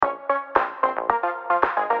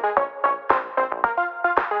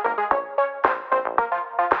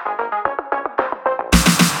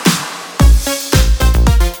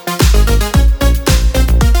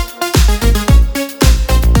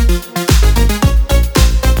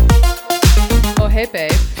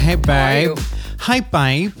babe. you? Hi,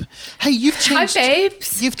 babe. Hey, you've changed. Hi,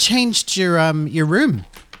 babes. You've changed your room.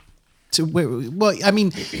 To where? Well, I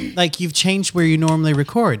mean, like you've changed where you normally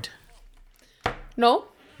record. No?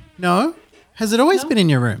 No, has it always been in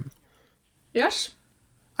your room? Yes?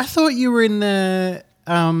 I thought you were in the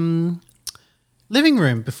living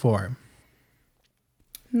room before.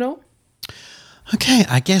 No? Okay,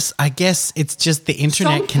 I guess it's just the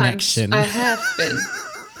internet Sometimes connection. I have been.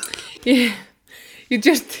 Yeah.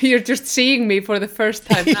 You're just seeing me for the first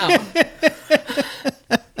time now.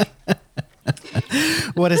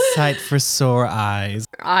 What a sight for sore eyes.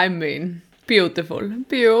 I mean, beautiful.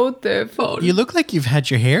 Beautiful. You look like you've had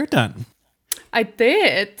your hair done. I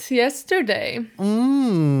did yesterday.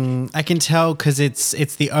 I can tell because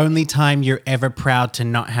it's the only time you're ever proud to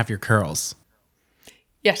not have your curls.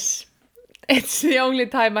 Yes. It's the only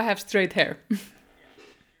time I have straight hair.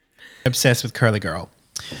 Obsessed with curly girl.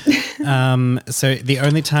 So the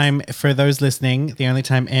only time, for those listening, the only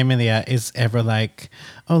time Emilia is ever like,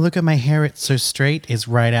 oh, look at my hair, it's so straight, is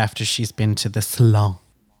right after she's been to the salon.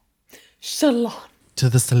 Salon. To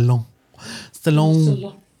the salon.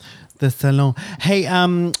 Salon. The salon. Hey,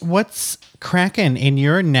 what's cracking in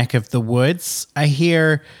your neck of the woods? I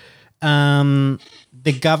hear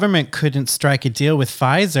the government couldn't strike a deal with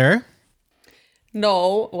Pfizer.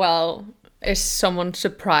 No, well, is someone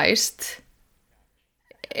surprised?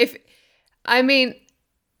 If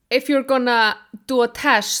you're gonna do a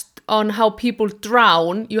test on how people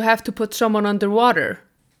drown, you have to put someone underwater.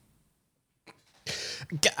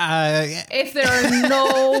 If there are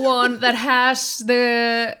no one that has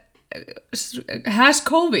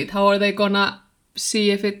COVID, how are they gonna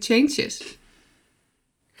see if it changes?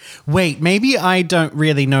 Wait, maybe I don't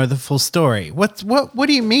really know the full story. What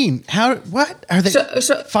do you mean? What are they?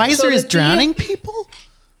 Pfizer is drowning people?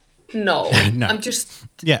 No, No. I'm just...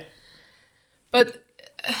 Yeah. But,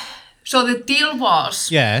 so the deal was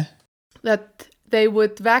Yeah. that they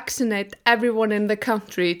would vaccinate everyone in the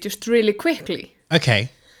country just really quickly. Okay.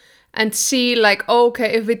 And see, like,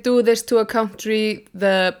 okay, if we do this to a country,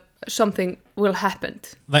 something will happen.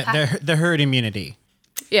 Like the herd immunity.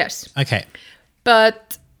 Yes. Okay.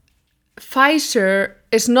 But Pfizer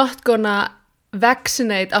is not gonna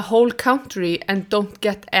vaccinate a whole country and don't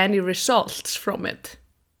get any results from it.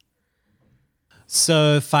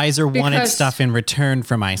 So Pfizer wanted Because- stuff in return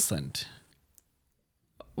from Iceland.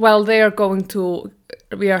 Well, we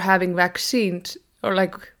are having vaccines, or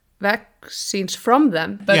like vaccines from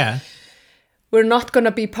them, but Yeah. we're not going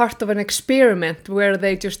to be part of an experiment where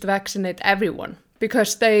they just vaccinate everyone,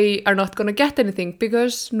 because they are not going to get anything,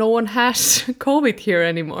 because no one has COVID here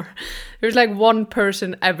anymore. There's like one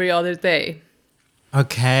person every other day.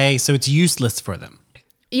 Okay, so it's useless for them.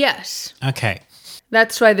 Yes, Okay.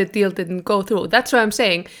 that's why the deal didn't go through. That's why I'm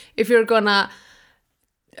saying, if you're going to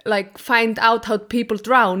like find out how people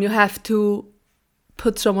drown, you have to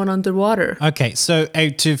put someone underwater. Okay, so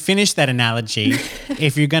to finish that analogy,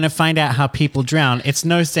 if you're going to find out how people drown, it's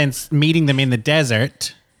no sense meeting them in the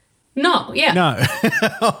desert. No, yeah. No.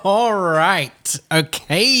 All right.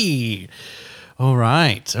 Okay. All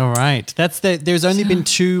right. There's only been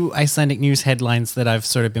 2 Icelandic news headlines that I've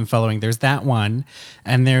sort of been following. There's that one,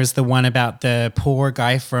 and there's the one about the poor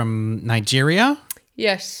guy from Nigeria.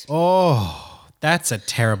 Yes. Oh, that's a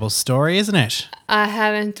terrible story, isn't it? I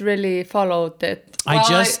haven't really followed it.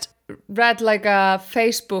 I read like a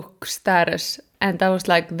Facebook status, and I was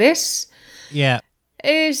like, this Yeah.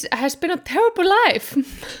 has been a terrible life.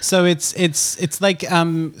 So it's like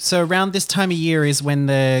so around this time of year is when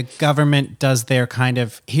the government does their kind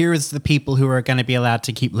of, here's the people who are going to be allowed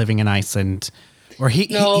to keep living in Iceland, or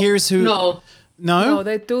here's who. No,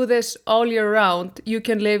 they do this all year round. You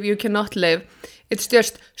can live, you cannot live. It's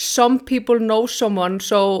just some people know someone.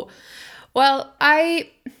 So, well,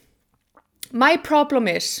 my problem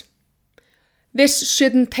is, this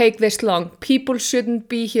shouldn't take this long. People shouldn't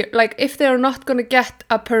be here. Like, if they're not going to get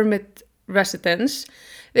a permit residence,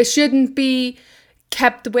 they shouldn't be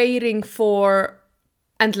kept waiting for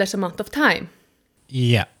endless amount of time.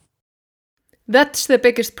 Yeah. That's the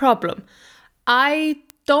biggest problem. I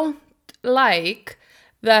don't like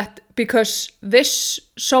that because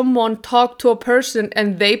someone talked to a person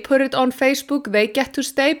and they put it on Facebook, they get to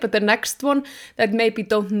stay, but the next one that maybe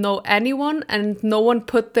don't know anyone and no one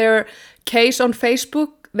put their case on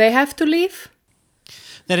Facebook, they have to leave.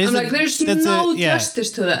 That is I'm like, there's no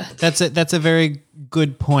justice to that. That's a very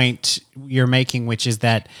good point you're making, which is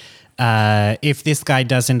that if this guy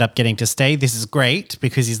does end up getting to stay, this is great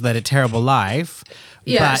because he's led a terrible life.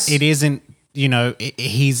 Yes. But it isn't,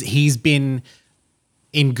 he's been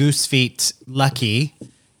in goose feet lucky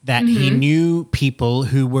that he knew people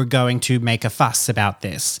who were going to make a fuss about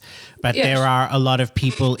this. But Yes. there are a lot of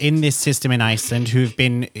people in this system in Iceland who've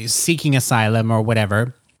been seeking asylum or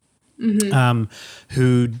whatever,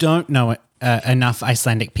 who don't know enough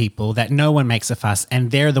Icelandic people, that no one makes a fuss, and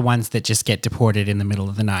they're the ones that just get deported in the middle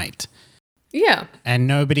of the night. Yeah. And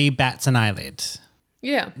nobody bats an eyelid.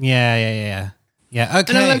 Yeah. Yeah.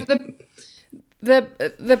 Okay. And I'm like,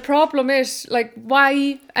 the problem is, like,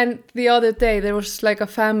 why? And the other day there was like a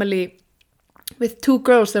family with 2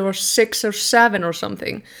 girls. They were 6 or 7 or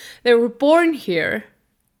something. They were born here,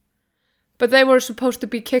 but they were supposed to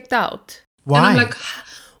be kicked out. Why? And I'm like,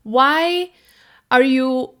 why are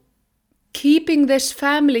you keeping this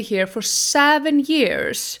family here for 7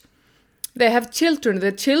 years? They have children.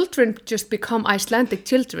 The children just become Icelandic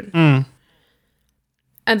children.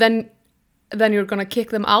 And then you're gonna kick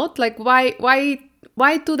them out? Like,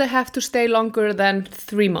 why do they have to stay longer than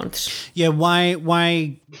 3 months? Yeah,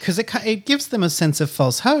 why? Because it gives them a sense of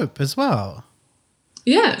false hope as well.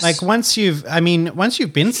 Yes. Like once you've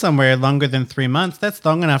been somewhere longer than 3 months, that's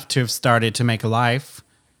long enough to have started to make a life.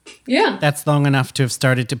 Yeah. That's long enough to have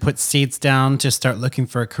started to put seeds down, to start looking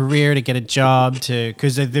for a career, to get a job,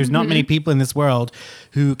 because there's not many people in this world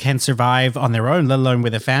who can survive on their own, let alone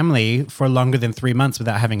with a family, for longer than 3 months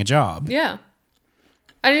without having a job. Yeah.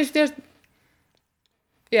 And it's just,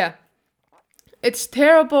 yeah, it's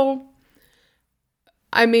terrible.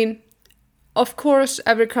 I mean, of course,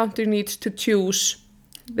 every country needs to choose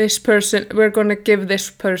this person. We're going to give this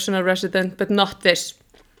person a resident, but not this.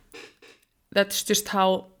 That's just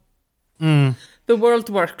how the world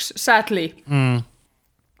works, sadly.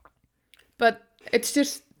 But it's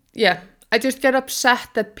just, yeah, I just get upset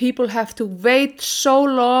that people have to wait so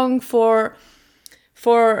long for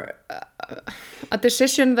a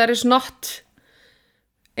decision that is not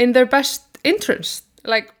in their best interest.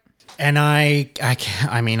 Like, And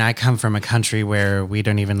I mean, I come from a country where we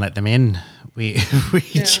don't even let them in. We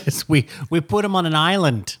put them on an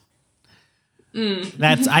island.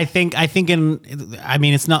 That's I think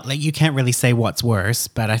it's not like you can't really say what's worse,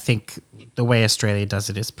 but I think the way Australia does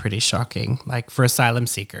it is pretty shocking. Like for asylum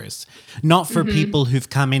seekers, not for people who've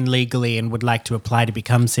come in legally and would like to apply to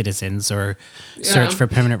become citizens or search for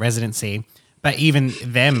permanent residency. But even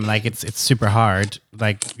them, like it's super hard.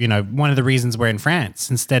 Like, you know, one of the reasons we're in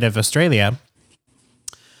France instead of Australia.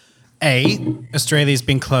 Australia's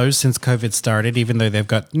been closed since COVID started, even though they've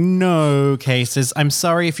got no cases. I'm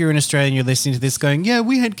sorry if you're in Australia and you're listening to this going, yeah,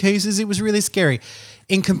 we had cases. It was really scary.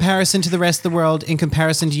 In comparison to the rest of the world, in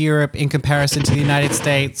comparison to Europe, in comparison to the United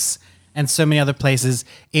States and so many other places,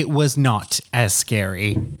 it was not as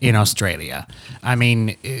scary in Australia. I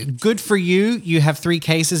mean, good for you. You have 3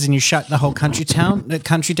 cases and you shut the whole country down,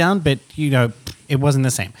 but, you know, it wasn't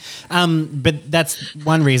the same. But that's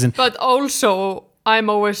one reason. but also, I'm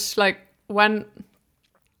always like, when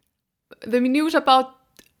the news about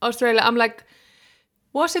Australia, I'm like,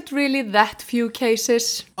 was it really that few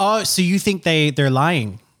cases? Oh, so you think they're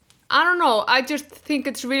lying? I don't know. I just think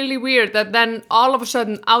it's really weird that then all of a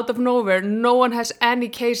sudden, out of nowhere, no one has any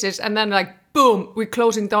cases, and then like, boom, we're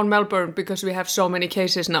closing down Melbourne because we have so many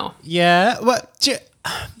cases now. Yeah. Well,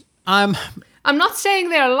 I'm not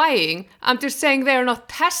saying they're lying. I'm just saying they're not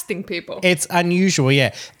testing people. it's unusual,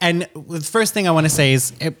 yeah. And the first thing I want to say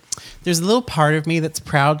is there's a little part of me that's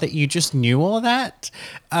proud that you just knew all that.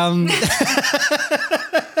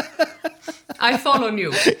 I follow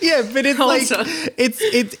you. Yeah, but it's Also. like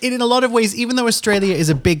it's in a lot of ways, even though Australia is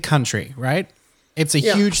a big country, right? It's a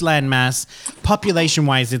huge landmass.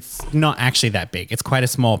 Population-wise, it's not actually that big. It's quite a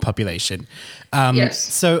small population. Yes.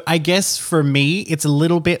 So I guess for me, it's a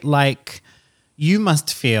little bit like you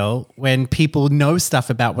must feel when people know stuff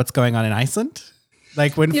about what's going on in Iceland.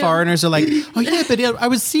 Like when foreigners are like, oh yeah, but I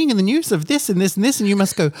was seeing in the news of this and this and this, and you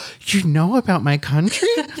must go, you know about my country?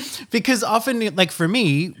 Because often, like for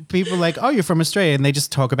me, people are like, oh, you're from Australia, and they just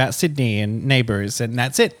talk about Sydney and neighbours, and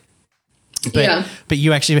that's it. But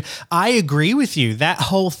you actually, I agree with you. That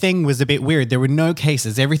whole thing was a bit weird. There were no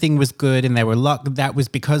cases. Everything was good, and they were locked. That was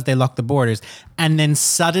because they locked the borders. And then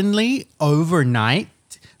suddenly, overnight,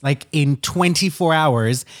 like in 24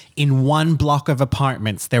 hours, in one block of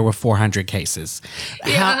apartments, there were 400 cases.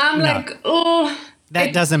 Yeah, and I'm like, oh.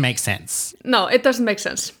 That doesn't make sense. No, it doesn't make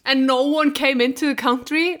sense. And no one came into the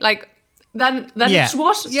country like then it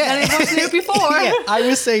was here before. Yeah, I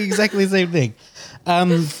was saying exactly the same thing.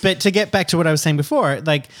 But to get back to what I was saying before,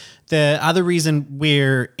 like the other reason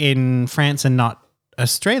we're in France and not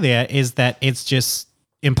Australia is that it's just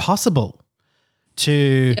impossible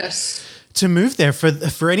to move there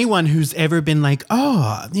for anyone who's ever been like,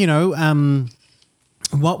 oh, you know,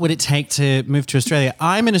 what would it take to move to Australia?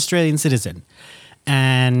 I'm an Australian citizen.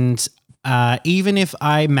 And even if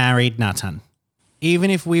I married Nathan,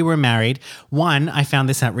 even if we were married, one, I found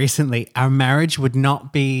this out recently, our marriage would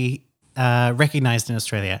not be recognized in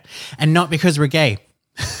Australia. And not because we're gay.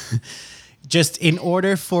 Just in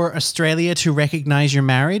order for Australia to recognize your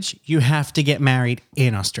marriage, you have to get married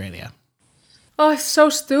in Australia. Oh, it's so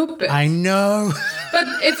stupid. I know. But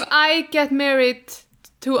if I get married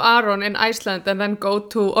to Aaron in Iceland and then go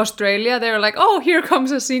to Australia, they're like, oh, here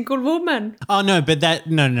comes a single woman. Oh, no, but that,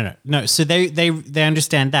 no. So they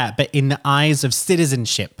understand that. But in the eyes of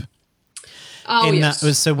citizenship. Oh,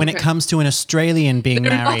 yes. So when it comes to an Australian being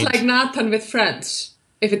they're married. Not like Nathan with friends.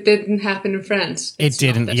 If it didn't happen in France. It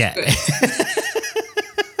didn't, yeah.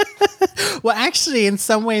 Well, actually, in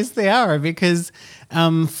some ways they are, because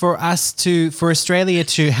for Australia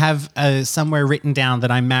to have somewhere written down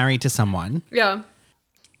that I'm married to someone, yeah,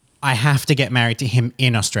 I have to get married to him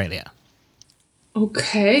in Australia.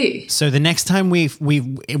 Okay. So the next time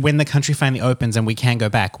when the country finally opens and we can go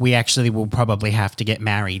back, we actually will probably have to get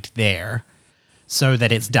married there, so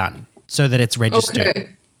that it's done, so that it's registered. Okay.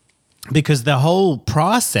 Because the whole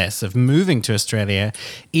process of moving to Australia,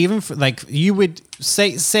 even for, like you would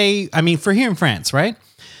say, I mean, for here in France, right?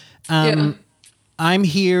 Yeah. I'm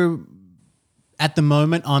here at the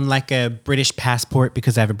moment on like a British passport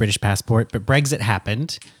because I have a British passport, but Brexit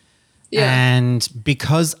happened. Yeah. And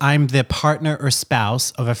because I'm the partner or spouse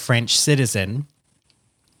of a French citizen,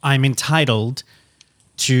 I'm entitled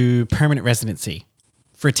to permanent residency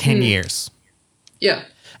for 10 years. Yeah.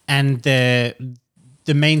 And the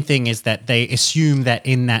main thing is that they assume that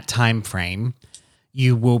in that time frame,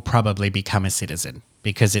 you will probably become a citizen,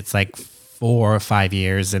 because it's like 4 or 5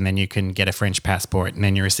 years, and then you can get a French passport, and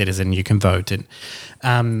then you're a citizen, you can vote. And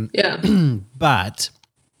but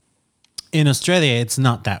in Australia, it's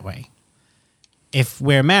not that way. If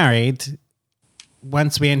we're married,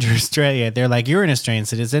 once we enter Australia, they're like, you're an Australian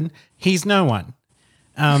citizen. He's no one.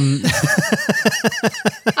 I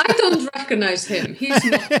don't recognize him. He's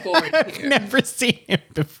not born here. I've never seen him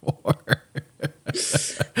before.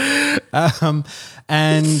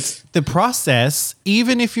 And the process,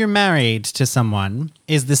 even if you're married to someone,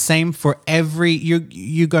 is the same for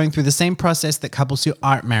you're going through the same process that couples who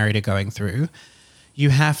aren't married are going through. You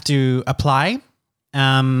have to apply.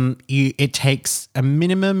 It takes a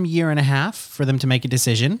minimum 1.5 years for them to make a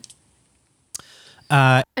decision.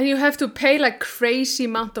 And you have to pay like crazy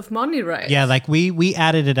amount of money, right? Yeah, like we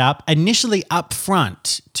added it up initially up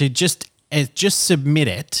front to just submit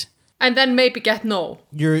it, and then maybe get no.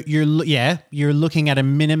 You're looking at a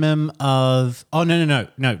minimum of no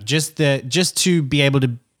just to be able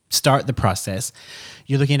to start the process,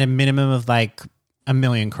 you're looking at a minimum of like 1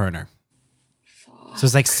 million kroner. So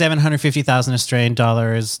it's like 750,000 Australian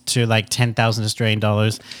dollars to like 10,000 Australian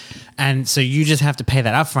dollars, and so you just have to pay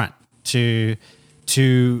that upfront to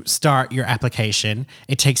start your application.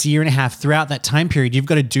 It takes 1.5 years. Throughout that time period, you've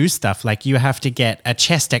got to do stuff like you have to get a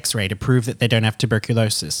chest x-ray to prove that they don't have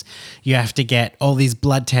tuberculosis. You have to get all these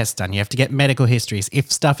blood tests done. You have to get medical histories. If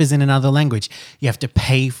stuff is in another language, you have to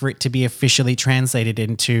pay for it to be officially translated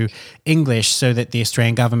into English so that the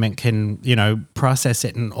Australian government can, process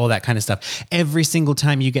it and all that kind of stuff. Every single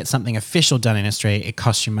time you get something official done in Australia, it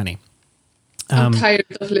costs you money. I'm tired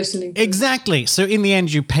of listening to exactly. So in the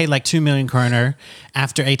end, you pay like 2 million kroner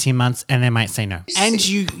after 18 months, and they might say no. And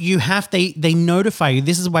they notify you.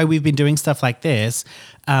 This is why we've been doing stuff like this.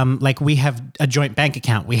 Like we have a joint bank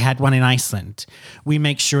account. We had one in Iceland. We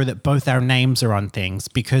make sure that both our names are on things,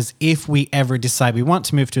 because if we ever decide we want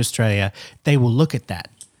to move to Australia, they will look at that.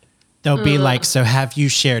 They'll be like, so have you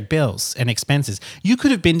shared bills and expenses? You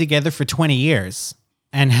could have been together for 20 years.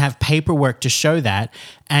 And have paperwork to show that,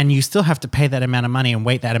 and you still have to pay that amount of money and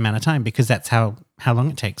wait that amount of time, because that's how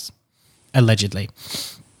long it takes, allegedly.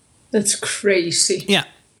 That's crazy. Yeah.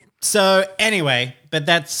 So anyway, but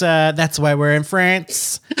that's why we're in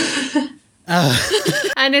France.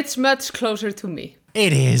 And it's much closer to me.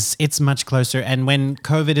 It is. It's much closer. And when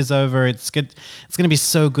COVID is over, it's good. It's going to be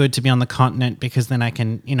so good to be on the continent, because then I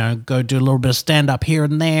can, go do a little bit of stand up here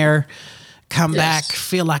and there. Come back,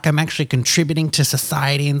 feel like I'm actually contributing to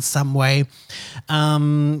society in some way.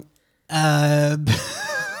 But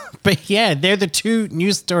yeah, they're the two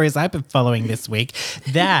news stories I've been following this week.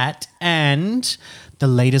 That and the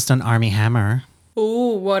latest on Armie Hammer.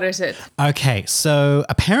 Ooh, what is it? Okay, so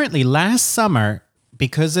apparently last summer,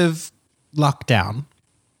 because of lockdown,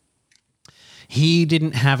 he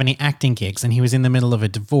didn't have any acting gigs, and he was in the middle of a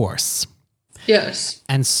divorce. Yes.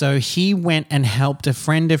 And so he went and helped a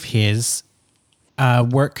friend of his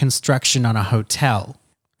work construction on a hotel.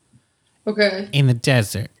 Okay. In the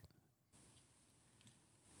desert.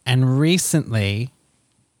 And recently,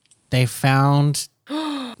 they found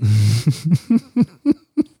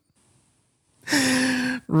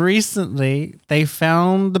Recently, they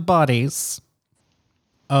found the bodies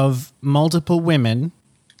of multiple women,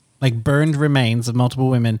 like burned remains of multiple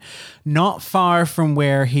women, not far from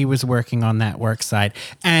where he was working on that work site.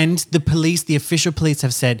 And the official police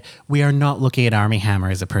have said, we are not looking at Armie Hammer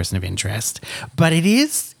as a person of interest. But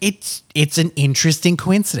it's an interesting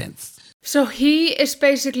coincidence. So he is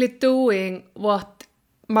basically doing what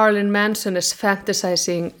Marilyn Manson is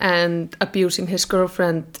fantasizing and abusing his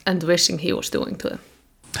girlfriend and wishing he was doing to him.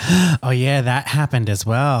 Oh, yeah, that happened as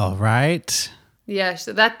well, right? Yes,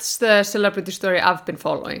 that's the celebrity story I've been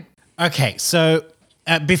following. Okay, so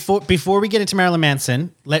before we get into Marilyn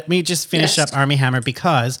Manson, let me just finish up Armie Hammer,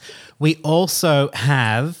 because we also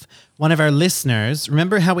have one of our listeners.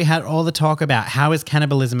 Remember how we had all the talk about how is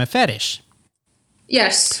cannibalism a fetish?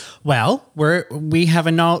 Yes. Well, we have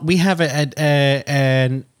a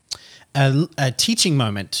teaching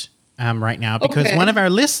moment right now, because one of our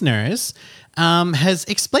listeners has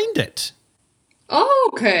explained it.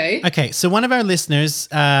 Oh, okay. Okay, so one of our listeners,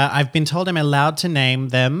 I've been told I'm allowed to name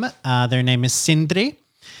them. Their name is Sindri,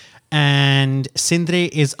 and Sindri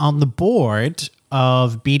is on the board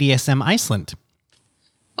of BDSM Iceland.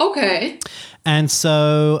 Okay. And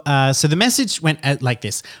so the message went out like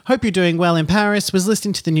this. Hope you're doing well in Paris. Was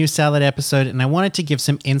listening to the new Salad episode, and I wanted to give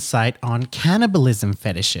some insight on cannibalism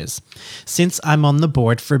fetishes, since I'm on the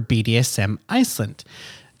board for BDSM Iceland.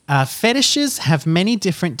 Fetishes have many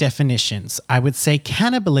different definitions. I would say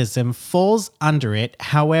cannibalism falls under it.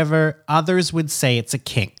 However, others would say it's a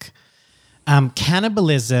kink.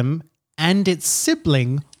 Cannibalism and its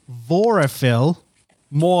sibling, vorophilia,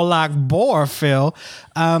 more like borophil.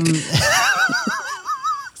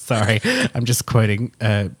 Sorry, I'm just quoting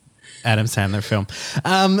Adam Sandler film.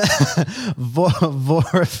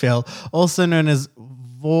 Vorophilia, also known as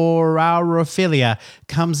vorophilia,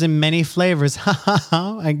 comes in many flavors.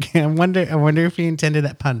 I wonder if he intended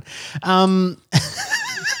that pun.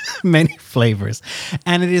 Many flavors.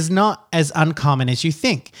 And it is not as uncommon as you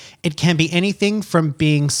think. It can be anything from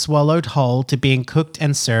being swallowed whole to being cooked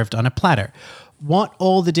and served on a platter. What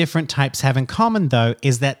all the different types have in common, though,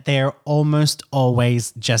 is that they're almost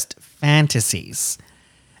always just fantasies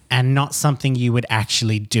and not something you would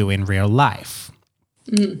actually do in real life.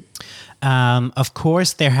 Of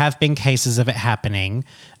course, there have been cases of it happening,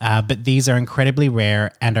 but these are incredibly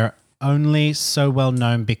rare and are only so well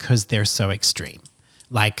known because they're so extreme,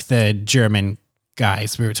 like the German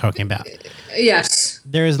guys we were talking about. Yes.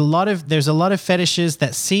 There's a lot of fetishes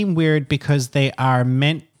that seem weird because they are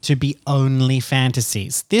meant to be only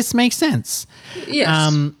fantasies. This makes sense. Yes.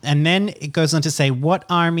 And then it goes on to say what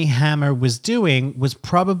Armie Hammer was doing was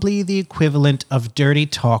probably the equivalent of dirty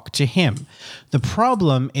talk to him. The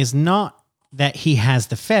problem is not that he has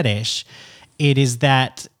the fetish. It is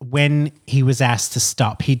that when he was asked to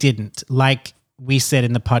stop, he didn't. Like we said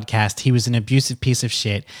in the podcast, he was an abusive piece of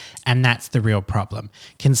shit, and that's the real problem.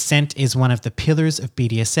 Consent is one of the pillars of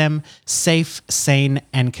BDSM, safe, sane,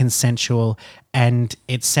 and consensual, and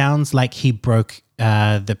it sounds like he broke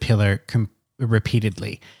the pillar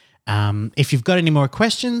repeatedly. If you've got any more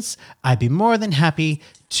questions, I'd be more than happy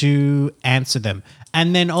to answer them.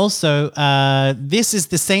 And then also, this is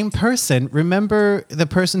the same person. Remember the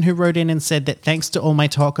person who wrote in and said that thanks to all my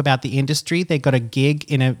talk about the industry, they got a gig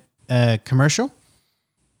in a commercial?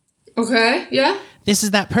 Okay, yeah. This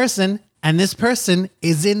is that person, and this person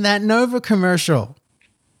is in that Nova commercial.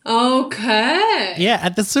 Okay. Yeah,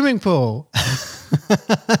 at the swimming pool.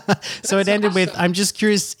 So it ended with, I'm just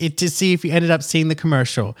curious to see if you ended up seeing the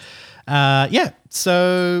commercial.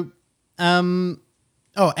 So, and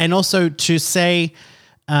also to say,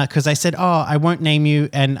 because I said, I won't name you,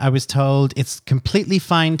 and I was told it's completely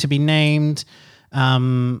fine to be named.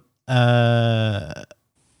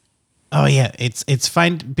 It's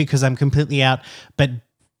fine because I'm completely out, but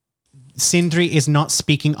Sindri is not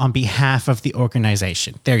speaking on behalf of the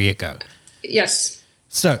organization. There you go. Yes.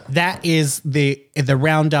 So that is the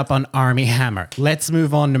roundup on Armie Hammer. Let's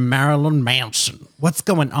move on to Marilyn Manson. What's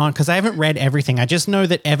going on? Because I haven't read everything. I just know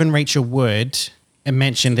that Evan Rachel Wood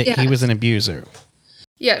mentioned that he was an abuser.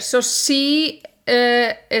 Yeah, so she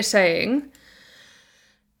is saying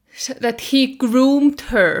that he groomed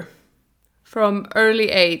her from early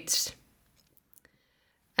age.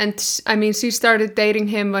 And I mean, she started dating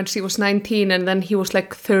him when she was 19, and then he was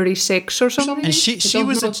like 36 or something. And she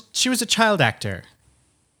was a child actor.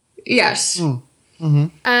 Yes.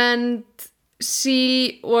 And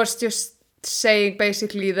she was just saying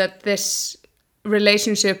basically that this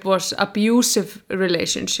relationship was abusive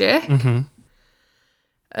relationship.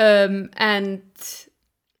 And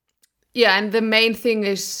yeah, and the main thing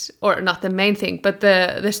is, or not the main thing, but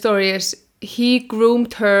the story is he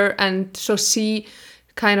groomed her, and so she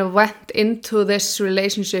kind of went into this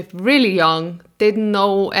relationship really young, didn't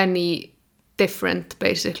know any different,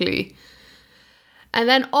 basically. And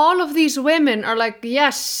then all of these women are like,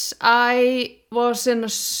 yes, I was in a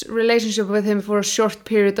relationship with him for a short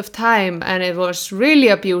period of time, and it was really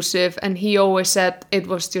abusive, and he always said it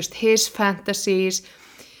was just his fantasies,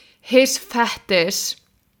 his fetish.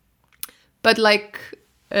 But like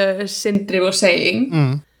Sindri was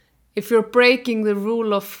saying, if you're breaking the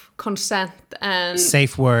rule of consent and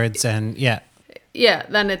safe words and yeah,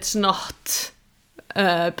 then it's not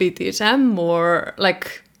BDSM, or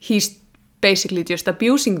like he's basically just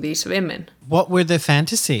abusing these women. What were the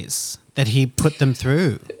fantasies that he put them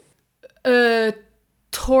through?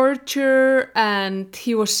 Torture, and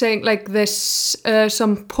he was saying like this,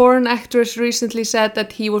 some porn actress recently said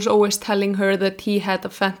that he was always telling her that he had a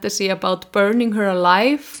fantasy about burning her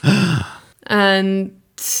alive. And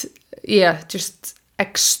yeah, just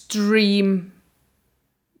extreme,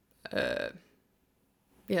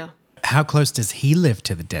 yeah. How close does he live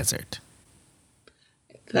to the desert?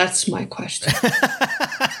 That's my question.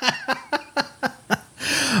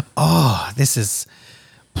 Oh, this is...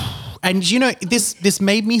 And you know, this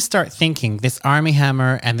made me start thinking, this Armie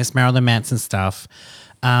Hammer and this Marilyn Manson stuff,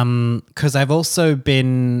 because I've also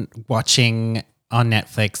been watching on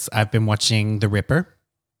Netflix, I've been watching The Ripper.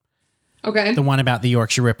 Okay. The one about the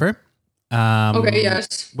Yorkshire Ripper. Okay,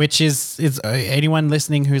 yes. Which is anyone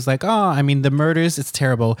listening who's like, oh, I mean, the murders, it's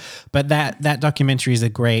terrible. But that documentary is a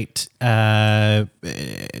great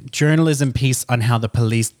journalism piece on how the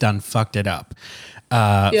police done fucked it up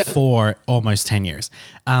for almost 10 years.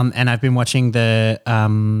 And I've been watching the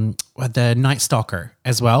Night Stalker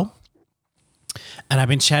as well. And I've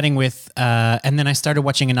been chatting with, and then I started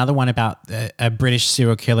watching another one about a British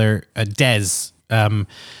serial killer, Des,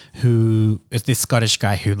 who is this Scottish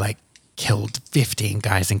guy who like killed 15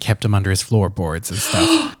 guys and kept them under his floorboards and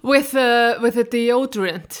stuff. with a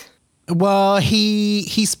deodorant. Well,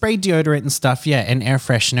 he sprayed deodorant and stuff, yeah, and air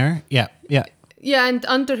freshener, yeah. Yeah, and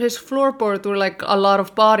under his floorboard were like a lot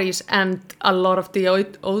of bodies and a lot of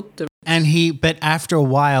deodorant. And but after a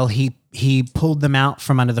while, he pulled them out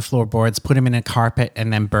from under the floorboards, put them in a carpet,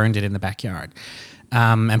 and then burned it in the backyard,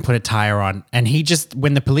 and put a tire on. And he just,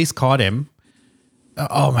 when the police caught him,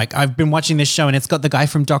 oh my! I've been watching this show, and it's got the guy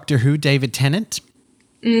from Doctor Who, David Tennant,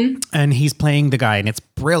 and he's playing the guy, and it's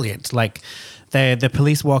brilliant. Like the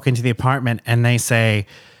police walk into the apartment, and they say,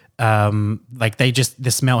 like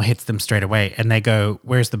the smell hits them straight away, and they go,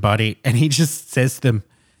 "Where's the body?" And he just says to them,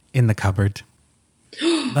 "In the cupboard."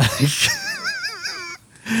 Like,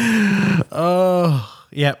 oh.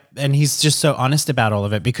 Yeah, and he's just so honest about all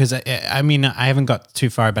of it because, I mean, I haven't got too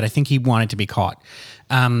far, but I think he wanted to be caught.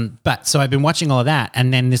 But so I've been watching all of that,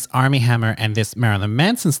 and then this Armie Hammer and this Marilyn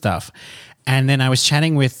Manson stuff. And then I was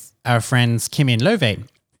chatting with our friends Kimmy and Love,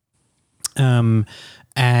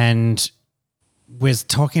 and was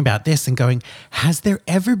talking about this and going, has there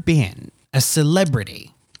ever been a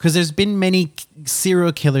celebrity? Because there's been many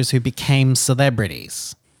serial killers who became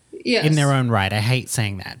celebrities in their own right. I hate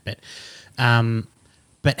saying that,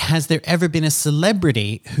 but has there ever been a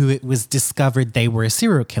celebrity who it was discovered they were a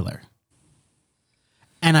serial killer?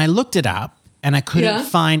 And I looked it up, and I couldn't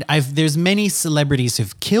find. There's many celebrities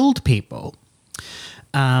who've killed people,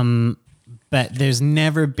 but there's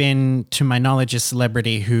never been, to my knowledge, a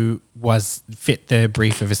celebrity who fit the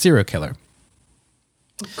brief of a serial killer.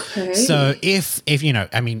 Okay. So if you know,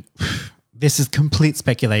 I mean, this is complete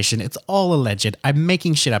speculation. It's all alleged. I'm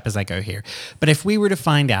making shit up as I go here. But if we were to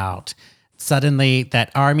find out suddenly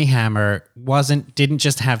that Armie Hammer didn't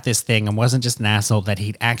just have this thing and wasn't just an asshole, that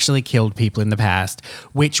he'd actually killed people in the past,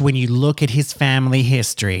 which when you look at his family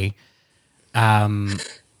history, you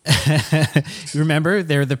remember,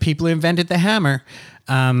 they're the people who invented the hammer.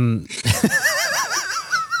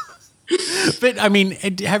 But I mean,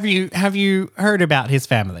 have you heard about his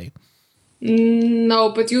family? No,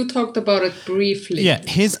 but you talked about it briefly. Yeah,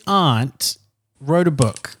 his aunt wrote a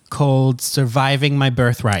book called Surviving My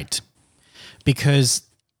Birthright, because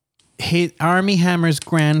Armie Hammer's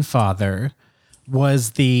grandfather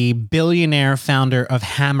was the billionaire founder of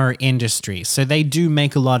Hammer Industries. So they do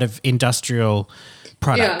make a lot of industrial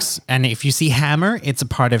products. Yeah. And if you see Hammer, it's a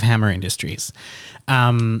part of Hammer Industries.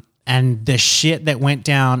 And the shit that went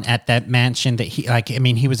down at that mansion that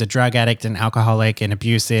he was a drug addict and alcoholic and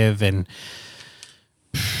abusive, and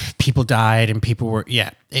people died and people were,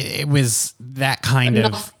 it was that kind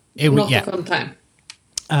of, it was, a fun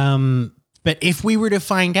time. But if we were to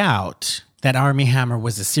find out that Armie Hammer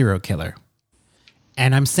was a serial killer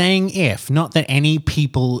and I'm saying if, not that any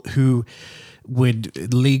people who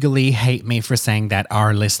would legally hate me for saying that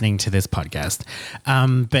are listening to this podcast.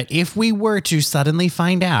 But if we were to suddenly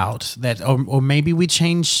find out that, or maybe we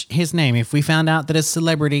change his name, if we found out that a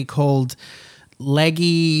celebrity called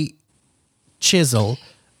Leggy Chisel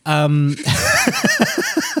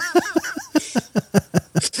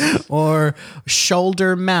or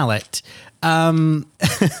Shoulder Mallet,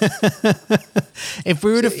 if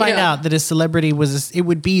we were to find out that a celebrity was, it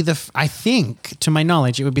would be I think, to my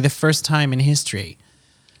knowledge, it would be the first time in history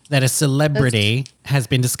that a celebrity has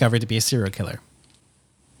been discovered to be a serial killer.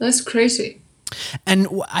 That's crazy. And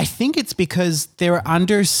I think it's because they're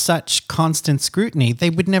under such constant scrutiny, they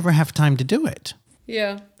would never have time to do it.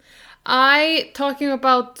 Yeah. Talking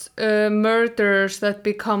about murderers that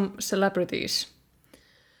become celebrities.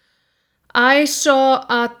 I saw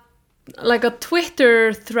a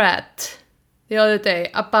Twitter thread the other day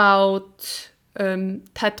about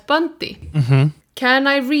Ted Bundy. Mm-hmm. Can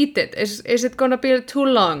I read it? Is it gonna be too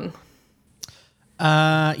long?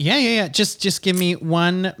 Yeah. Just give me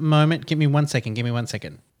one moment. Give me 1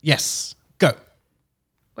 second. Yes, go.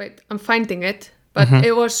 Wait, I'm finding it. But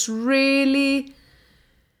it was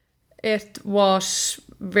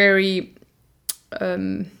very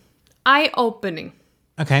eye-opening.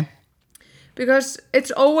 Okay. Because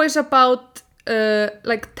it's always about,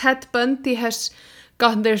 Ted Bundy has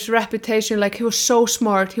gotten this reputation, like he was so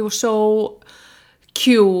smart, he was so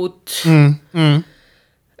cute.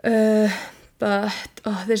 But,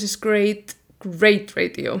 this is great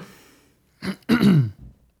radio.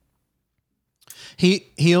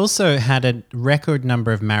 He also had a record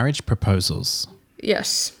number of marriage proposals.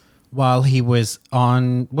 Yes. While he was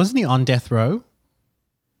wasn't he on death row?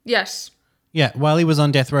 Yes. Yeah, while he was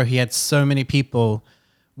on death row, he had so many people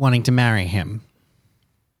wanting to marry him.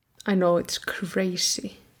 I know, it's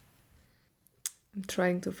crazy. I'm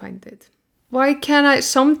trying to find it. Why can't I?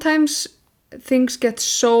 Sometimes things get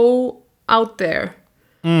so out there.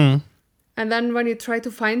 And then when you try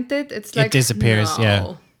to find it, it's like... It disappears,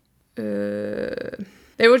 no. yeah.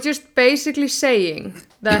 They were just basically saying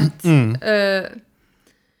that, that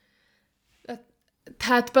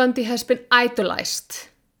Ted Bundy has been idolized.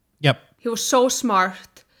 Yep. He was so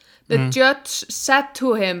smart. The judge said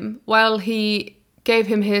to him while he gave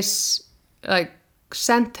him his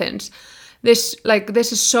sentence, this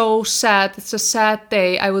is so sad. It's a sad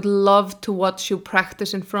day. I would love to watch you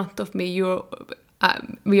practice in front of me.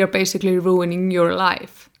 We are basically ruining your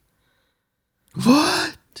life.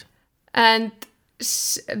 What? And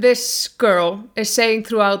this girl is saying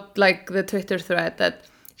throughout the Twitter thread that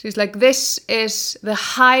she's like, this is the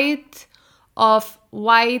height of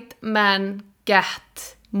white men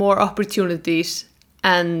get more opportunities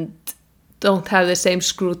and don't have the same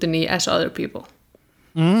scrutiny as other people.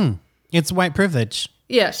 It's white privilege.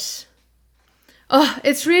 Yes. Oh,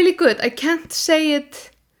 it's really good. I can't say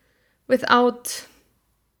it without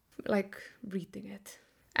reading it.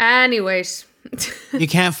 Anyways. You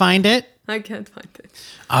can't find it? I can't find it.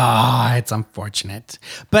 Ah, it's unfortunate.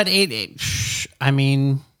 But I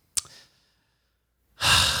mean,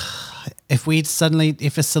 if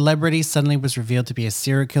a celebrity suddenly was revealed to be a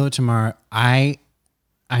serial killer tomorrow,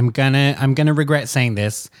 I'm gonna regret saying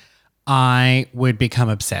this. I would become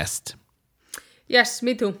obsessed. Yes,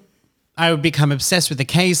 me too. I would become obsessed with the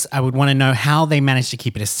case. I would want to know how they managed to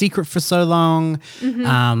keep it a secret for so long.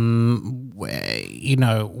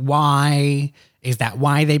 Why? Is that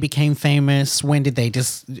why they became famous? When did they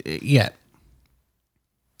yeah.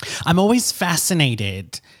 I'm always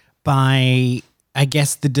fascinated by, I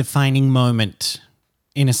guess, the defining moment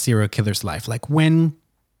in a serial killer's life. Like, when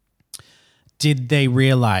did they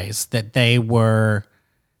realize that they were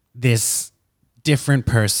this different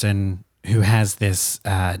person who has this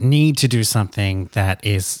need to do something that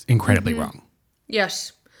is incredibly wrong?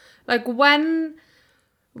 Yes. When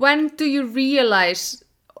do you realize,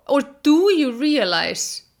 or do you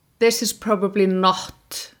realize this is probably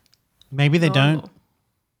not? Maybe they normal? don't.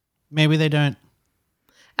 Maybe they don't.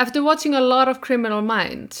 After watching a lot of Criminal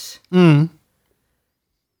Minds,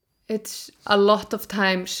 it's a lot of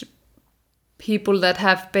times people that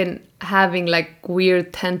have been having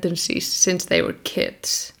weird tendencies since they were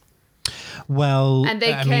kids. Well, and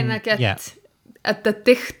they get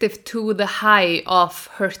addictive to the high of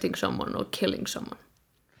hurting someone or killing someone.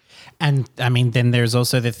 And I mean, then there's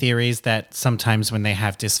also the theories that sometimes when they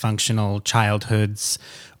have dysfunctional childhoods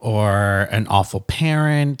or an awful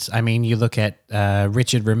parent, I mean, you look at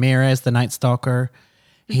Richard Ramirez, the Night Stalker.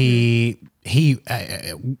 He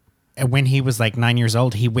when he was 9 years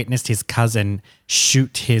old, he witnessed his cousin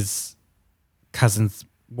shoot his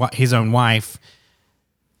own wife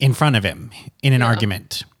in front of him in an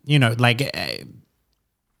argument. You know, like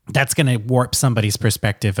that's going to warp somebody's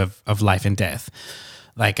perspective of life and death.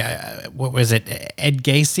 Like, what was it? Ed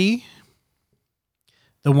Gacy?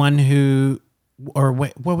 The one who, or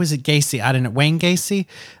what was it? Gacy? I don't know. Wayne Gacy?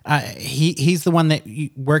 He's the one that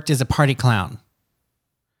worked as a party clown.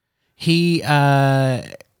 His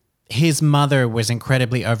mother was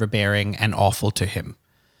incredibly overbearing and awful to him.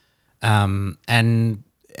 And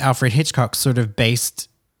Alfred Hitchcock sort of based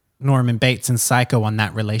Norman Bates and Psycho on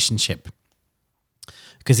that relationship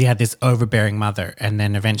because he had this overbearing mother, and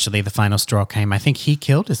then eventually the final straw came. I think he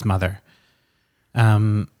killed his mother,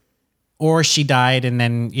 or she died, and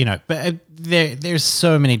then, you know. But there's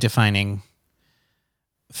so many defining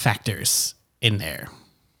factors in there.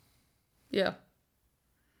 Yeah.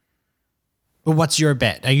 But what's your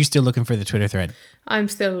bet? Are you still looking for the Twitter thread? I'm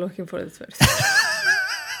still looking for the Twitter thread.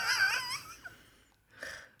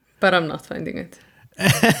 But I'm not finding it.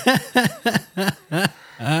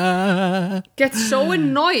 Get so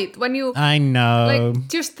annoyed when you... I know. Like,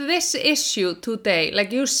 just this issue today.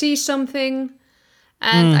 Like, you see something,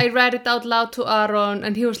 and I read it out loud to Aaron,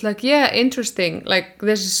 and he was like, yeah, interesting. Like,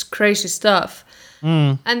 this is crazy stuff.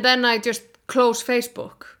 And then I just close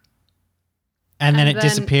Facebook. And then it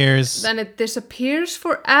disappears. Then it disappears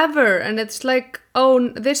forever. And it's like, oh,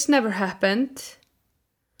 this never happened.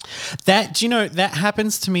 That, you know, that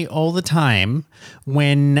happens to me all the time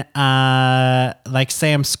when, like,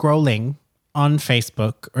 say I'm scrolling on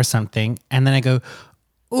Facebook or something, and then I go,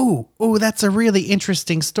 ooh, that's a really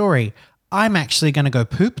interesting story. I'm actually going to go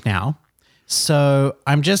poop now. So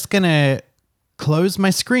I'm just going to close my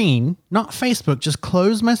screen, not Facebook, just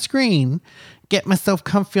close my screen, get myself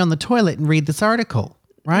comfy on the toilet and read this article,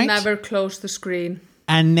 right? Never close the screen.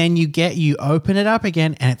 And then you open it up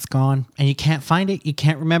again and it's gone and you can't find it. You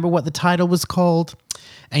can't remember what the title was called,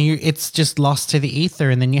 and it's just lost to the ether.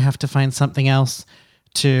 And then you have to find something else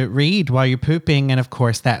to read while you're pooping. And of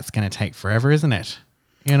course that's going to take forever, isn't it?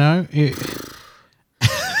 You know?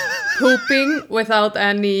 Pooping without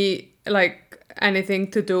anything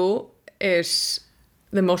to do is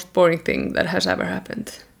the most boring thing that has ever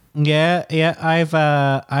happened. Yeah.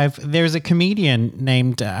 There's a comedian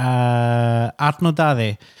named Arno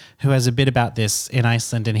Daði who has a bit about this in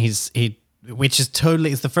Iceland, and which is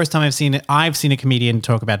totally, it's the first time I've seen a comedian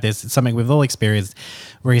talk about this. It's something we've all experienced,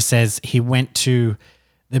 where he says he went to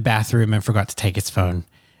the bathroom and forgot to take his phone,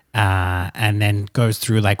 and then goes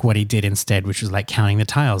through like what he did instead, which was like counting the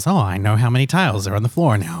tiles. Oh, I know how many tiles are on the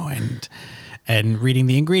floor now, and reading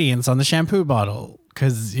the ingredients on the shampoo bottle,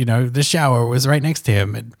 because, you know, the shower was right next to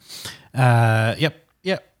him. And yep.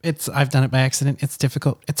 I've done it by accident. It's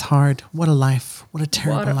difficult. It's hard. What a life. What a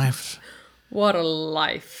terrible life. What a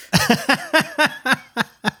life.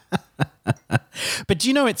 But do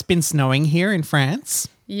you know it's been snowing here in France?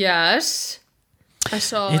 Yes. I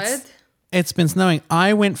saw it. It's been snowing.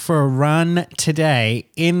 I went for a run today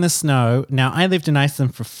in the snow. Now, I lived in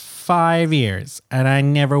Iceland for 5 years, and I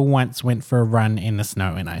never once went for a run in the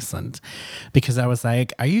snow in Iceland because I was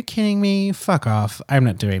like, are you kidding me? Fuck off. I'm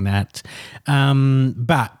not doing that.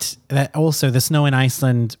 But that also, the snow in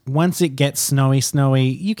Iceland, once it gets snowy,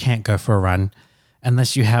 you can't go for a run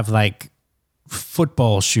unless you have like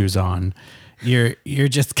football shoes on. You're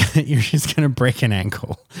just gonna break an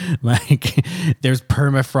ankle. Like, there's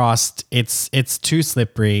permafrost. It's too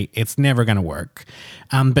slippery. It's never gonna work.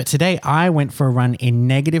 But today I went for a run in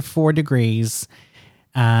 -4 degrees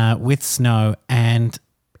with snow, and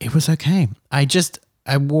it was okay.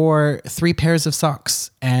 I wore 3 pairs of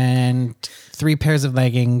socks and 3 pairs of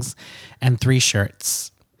leggings and 3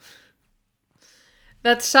 shirts.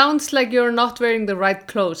 That sounds like you're not wearing the right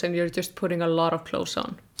clothes and you're just putting a lot of clothes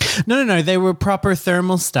on. No. They were proper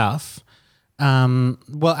thermal stuff.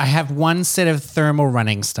 Well, I have one set of thermal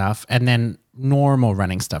running stuff and then normal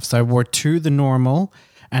running stuff. So I wore 2 the normal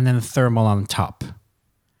and then the thermal on top.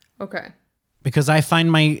 Okay. Because I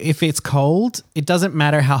find if it's cold, it doesn't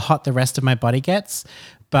matter how hot the rest of my body gets,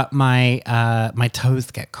 but my toes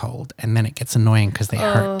get cold, and then it gets annoying because they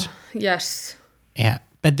hurt. Yes. Yeah.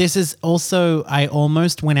 But this is also, I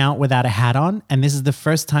almost went out without a hat on, and this is the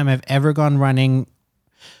first time I've ever gone running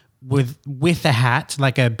with a hat,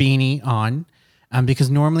 like a beanie on,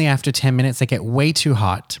 because normally after 10 minutes I get way too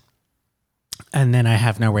hot, and then I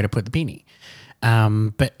have nowhere to put the beanie.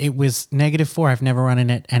 But it was -4. I've never run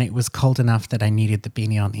in it, and it was cold enough that I needed the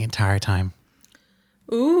beanie on the entire time.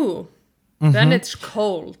 Ooh, then it's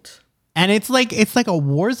cold. And it's like a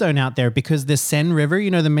war zone out there because the Seine River,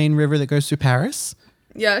 you know, the main river that goes through Paris.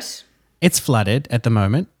 Yes. It's flooded at the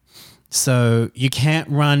moment. So you can't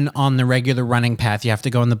run on the regular running path. You have to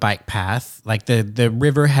go on the bike path. Like the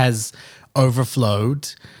river has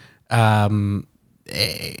overflowed. And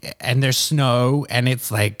there's snow, and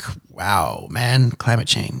it's like, wow, man, climate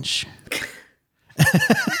change.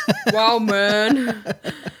 Wow, man.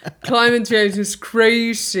 Climate change is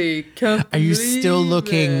crazy. Can't Are you believe still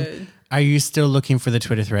looking? it. Are you still looking for the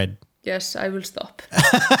Twitter thread? Yes, I will stop.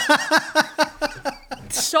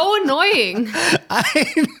 It's so annoying.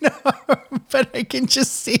 I know, but I can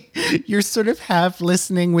just see you're sort of half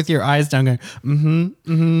listening with your eyes down, going,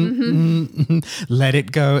 Let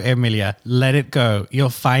it go, Emilia. Let it go. You'll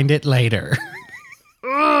find it later.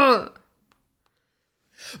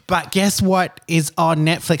 But guess what is on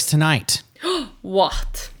Netflix tonight?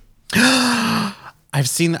 What? I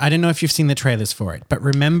don't know if you've seen the trailers for it, but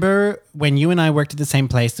remember when you and I worked at the same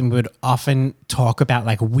place and we would often talk about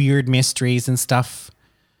like weird mysteries and stuff?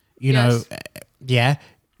 You know, yeah.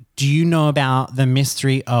 Do you know about the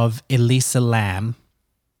mystery of Elisa Lam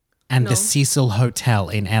and the Cecil Hotel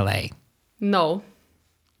in LA? No.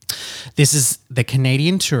 This is the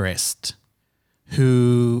Canadian tourist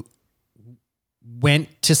who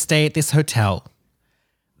went to stay at this hotel,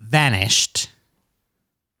 vanished,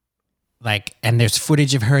 and there's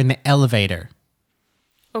footage of her in the elevator.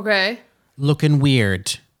 Okay. Looking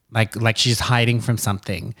weird, like she's hiding from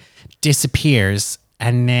something, disappears,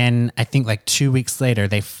 and then I think 2 weeks later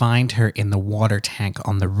they find her in the water tank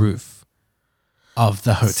on the roof of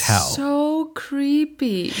the hotel. So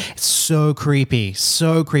creepy. It's so creepy.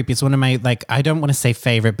 So creepy. It's one of my, I don't want to say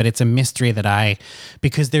favorite, but it's a mystery that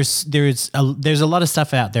because there's a lot of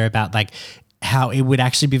stuff out there about how it would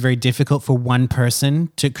actually be very difficult for one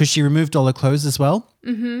person because she removed all her clothes as well.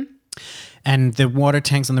 Mm-hmm. And the water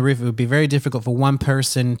tanks on the roof, it would be very difficult for one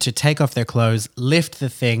person to take off their clothes, lift the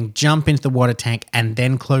thing, jump into the water tank, and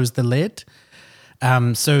then close the lid.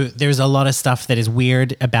 So there's a lot of stuff that is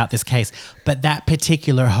weird about this case. But that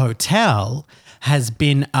particular hotel has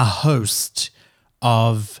been a host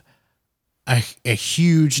of a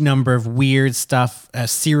huge number of weird stuff.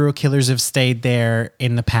 Serial killers have stayed there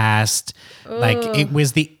in the past. It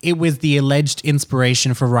was the alleged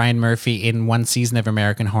inspiration for Ryan Murphy in one season of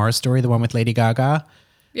American Horror Story, the one with Lady Gaga.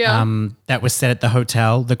 Yeah. That was set at the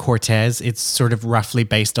hotel, the Cortez. It's sort of roughly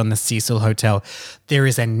based on the Cecil Hotel. There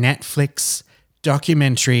is a Netflix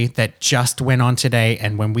documentary that just went on today,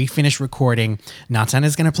 and when we finish recording, Nathan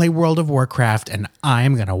is going to play World of Warcraft, and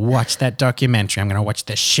I'm going to watch that documentary. I'm going to watch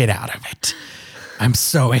the shit out of it. I'm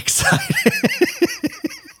so excited.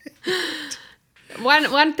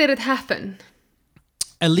 When did it happen?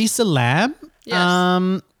 Elisa Lam.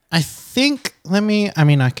 Yes. I think.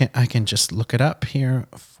 I can just look it up here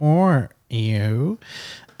for you.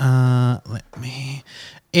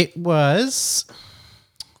 It was.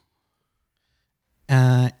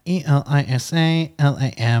 Elisa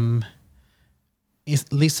Lam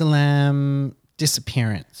Elisa Lam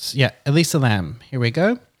disappearance. Yeah, Elisa Lam. Here we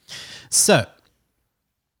go. So,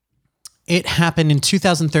 it happened in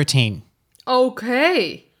 2013.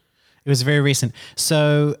 Okay. It was very recent.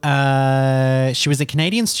 So, she was a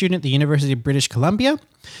Canadian student at the University of British Columbia,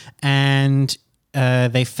 and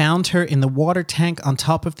they found her in the water tank on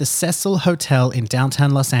top of the Cecil Hotel in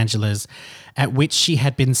downtown Los Angeles, at which she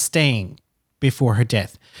had been staying before her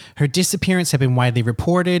death. Her disappearance had been widely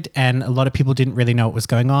reported, and a lot of people didn't really know what was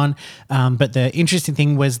going on. But the interesting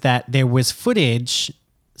thing was that there was footage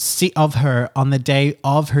of her on the day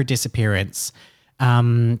of her disappearance,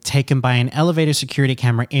 taken by an elevator security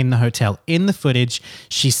camera in the hotel. In the footage,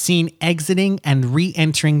 she's seen exiting and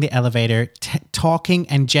re-entering the elevator, talking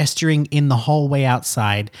and gesturing in the hallway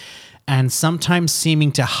outside, and sometimes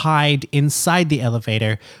seeming to hide inside the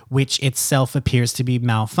elevator, which itself appears to be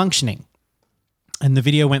malfunctioning. And the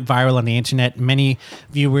video went viral on the internet, many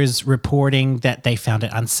viewers reporting that they found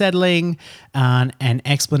it unsettling, and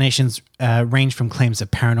explanations range from claims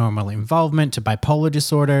of paranormal involvement to bipolar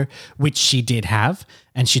disorder, which she did have,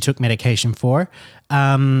 and she took medication for.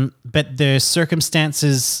 But the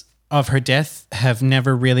circumstances of her death have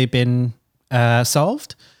never really been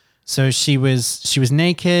solved. So she was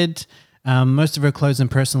naked. Most of her clothes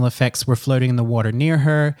and personal effects were floating in the water near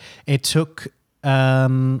her. It took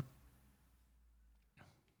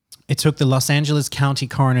the Los Angeles County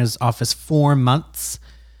Coroner's Office 4 months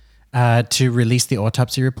to release the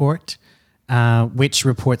autopsy report, which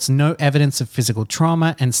reports no evidence of physical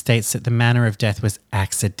trauma and states that the manner of death was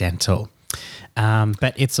accidental.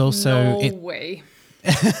 But it's also... No way.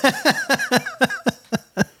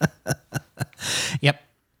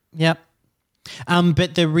 Yep.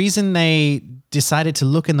 But the reason they decided to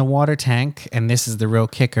look in the water tank, and this is the real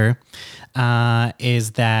kicker,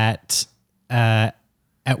 is that...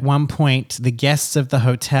 at one point, the guests of the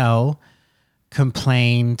hotel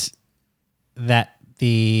complained that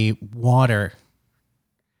the water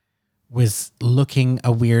was looking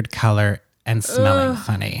a weird color and smelling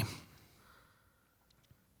funny.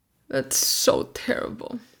 That's so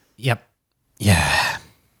terrible. Yep. Yeah.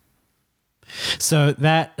 So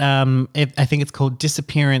that, I think it's called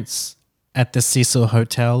Disappearance at the Cecil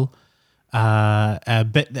Hotel.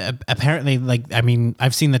 But apparently,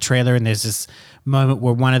 I've seen the trailer and there's this moment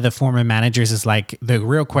where one of the former managers is like, the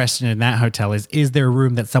real question in that hotel is there a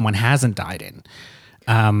room that someone hasn't died in?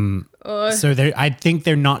 So I think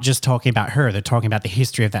they're not just talking about her. They're talking about the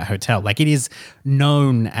history of that hotel. Like, it is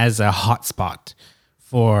known as a hotspot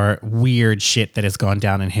for weird shit that has gone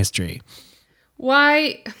down in history.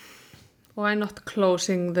 Why not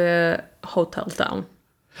closing the hotel down?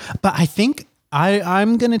 But I think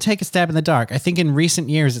I'm going to take a stab in the dark. I think in recent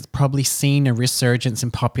years, it's probably seen a resurgence in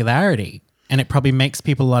popularity, and it probably makes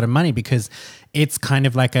people a lot of money because it's kind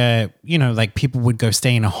of like like people would go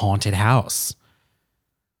stay in a haunted house,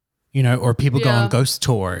 or people go on ghost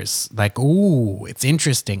tours. Like, ooh, it's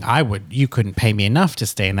interesting. You couldn't pay me enough to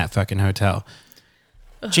stay in that fucking hotel.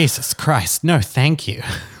 Ugh. Jesus Christ. No, thank you.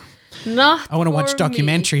 Not I want to watch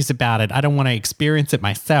documentaries about it. I don't want to experience it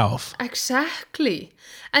myself. Exactly.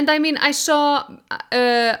 And I mean, I saw,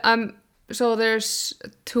 so there's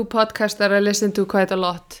 2 podcasts that I listen to quite a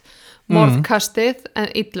lot. Mordkastið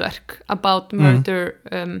and Illverk about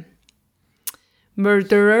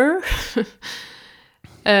murderer.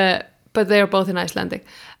 But they are both in Icelandic.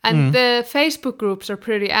 And the Facebook groups are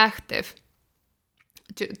pretty active,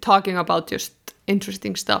 talking about just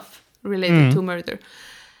interesting stuff related to murder.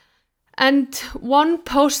 And one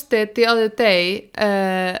posted the other day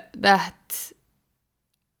that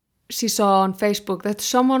she saw on Facebook that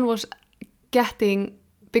someone was getting,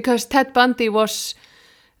 because Ted Bundy was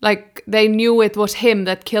like, they knew it was him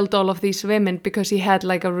that killed all of these women because he had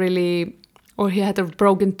like he had a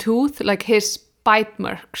broken tooth, like his bite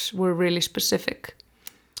marks were really specific.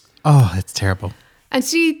 Oh, that's terrible. And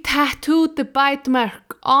she tattooed the bite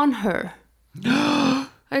mark on her.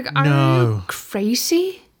 Like, are you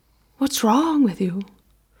crazy? What's wrong with you?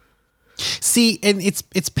 See, and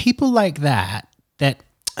it's people like that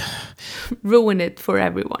ruin it for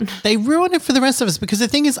everyone. They ruin it for the rest of us because the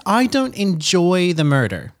thing is, I don't enjoy the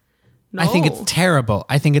murder. No. I think it's terrible.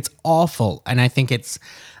 I think it's awful, and I think it's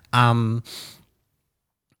a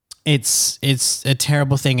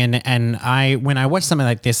terrible thing. And when I watch something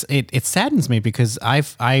like this, it saddens me because I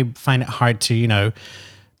find it hard to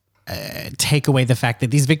take away the fact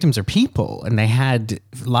that these victims are people and they had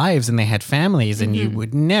lives and they had families, and you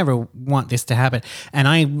would never want this to happen. And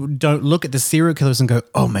I don't look at the serial killers and go,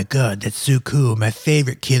 oh my God, that's so cool. My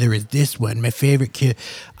favorite killer is this one. My favorite killer.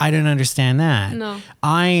 I don't understand that. No.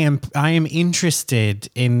 I am interested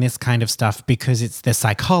in this kind of stuff because it's the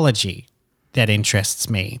psychology that interests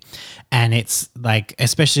me. And it's like,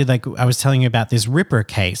 especially like I was telling you about this Ripper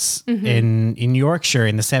case in Yorkshire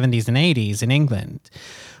in the 70s and 80s in England.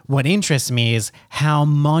 What interests me is how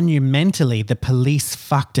monumentally the police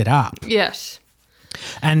fucked it up. Yes.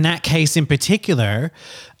 And that case in particular,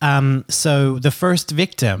 so the first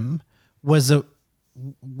victim was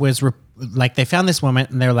like, they found this woman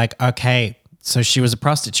and they're like, okay, so she was a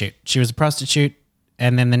prostitute.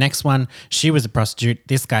 And then the next one, she was a prostitute.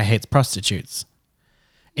 This guy hates prostitutes.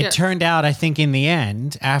 It turned out, I think in the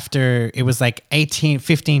end, after it was like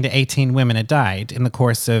 15 to 18 women had died in the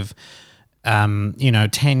course of 8 or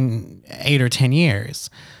 10 years,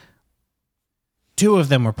 2 of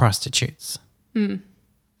them were prostitutes.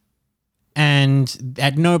 And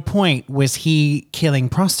at no point was he killing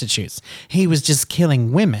prostitutes. He was just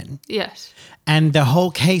killing women. Yes. And the whole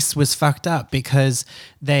case was fucked up because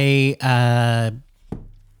they had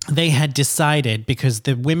decided, because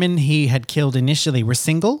the women he had killed initially were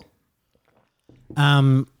single.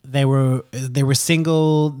 They were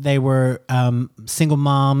single. They were single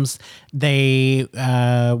moms. They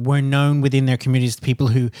were known within their communities, people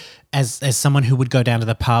who, as someone who would go down to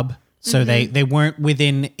the pub. So they weren't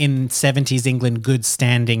in 70s England good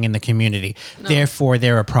standing in the community. No. Therefore,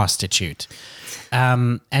 they're a prostitute.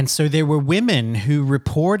 And so there were women who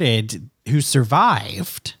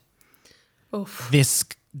survived this.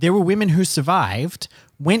 There were women who survived,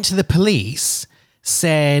 went to the police,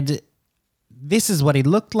 said, this is what he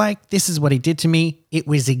looked like. This is what he did to me. It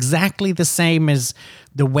was exactly the same as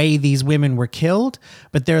the way these women were killed.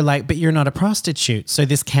 But they're like, but you're not a prostitute, so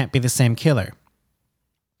this can't be the same killer.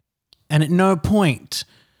 And at no point,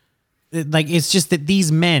 like, it's just that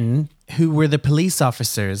these men who were the police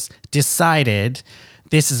officers decided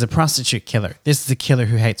this is a prostitute killer. This is a killer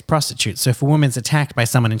who hates prostitutes. So if a woman's attacked by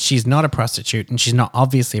someone and she's not a prostitute and she's not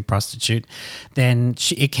obviously a prostitute, then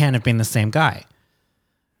it can't have been the same guy.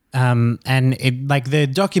 And it, like the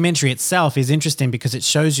documentary itself is interesting because it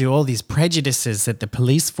shows you all these prejudices that the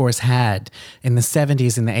police force had in the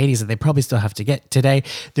 70s and the 80s that they probably still have to get today.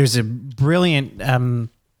 There's a brilliant,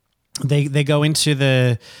 they go into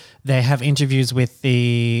they have interviews with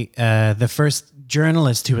the first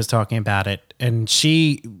journalist who was talking about it. And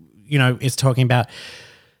she, is talking about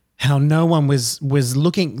how no one was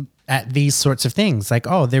looking at these sorts of things. Like,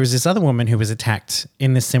 oh, there was this other woman who was attacked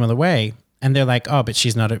in this similar way. And they're like, oh, but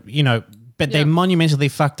she's not but they monumentally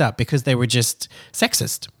fucked up because they were just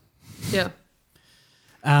sexist. Yeah.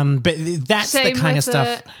 But that's Same the kind of with,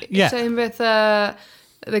 stuff. Same with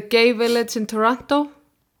the gay village in Toronto.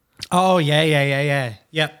 Oh, yeah.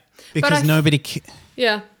 Yep. Because nobody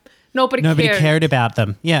Nobody cared about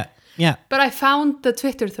them. Yeah. But I found the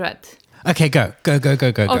Twitter thread. Okay, go.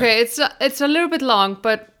 Okay, it's a little bit long,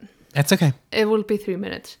 but that's okay. It will be 3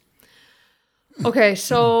 minutes. Okay,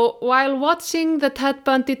 so while watching the Ted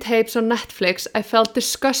Bundy tapes on Netflix, I felt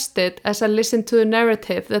disgusted as I listened to the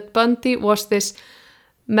narrative that Bundy was this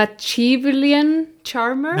Machiavellian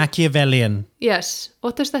charmer. Machiavellian. Yes.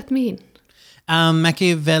 What does that mean?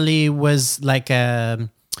 Machiavelli was like a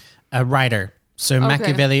writer. So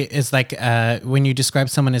Machiavelli is like when you describe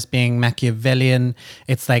someone as being Machiavellian,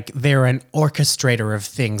 it's like they're an orchestrator of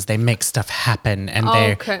things. They make stuff happen and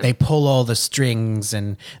they pull all the strings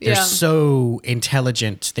and they're so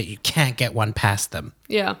intelligent that you can't get one past them.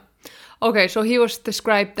 Yeah. Okay, so he was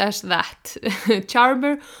described as that.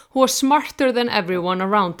 Charmer who was smarter than everyone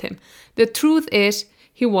around him. The truth is,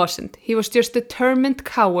 he wasn't. He was just a determined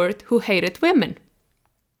coward who hated women.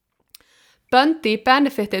 Bundy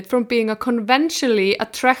benefited from being a conventionally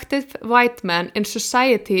attractive white man in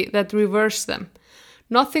society that reversed them.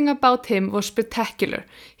 Nothing about him was spectacular.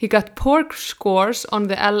 He got poor scores on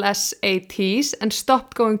the LSATs and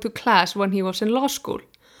stopped going to class when he was in law school.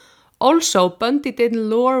 Also, Bundy didn't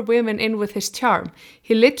lure women in with his charm.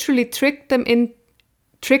 He literally tricked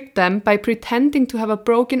them by pretending to have a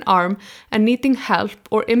broken arm and needing help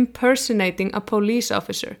or impersonating a police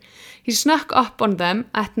officer. He snuck up on them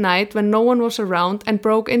at night when no one was around and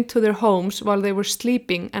broke into their homes while they were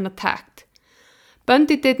sleeping and attacked.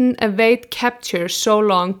 Bundy didn't evade capture so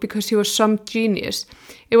long because he was some genius.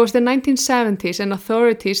 It was the 1970s and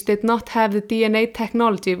authorities did not have the DNA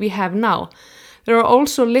technology we have now. There are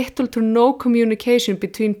also little to no communication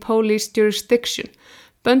between police jurisdiction.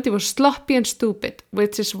 Bundy was sloppy and stupid,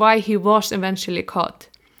 which is why he was eventually caught.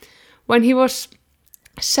 When he was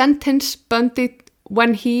sentenced Bundy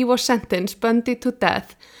to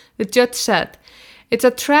death, the judge said, "It's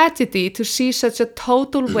a tragedy to see such a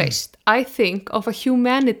total waste, I think, of a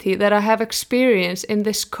humanity that I have experienced in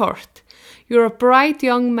this court. You're a bright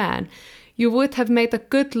young man. You would have made a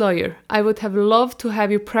good lawyer. I would have loved to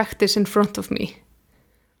have you practice in front of me."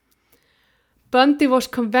 Bundy was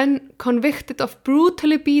convicted of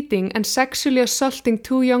brutally beating and sexually assaulting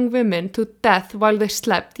 2 young women to death while they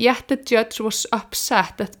slept, yet the judge was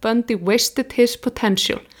upset that Bundy wasted his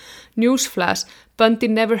potential. Newsflash, Bundy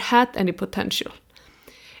never had any potential.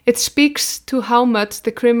 It speaks to how much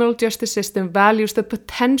the criminal justice system values the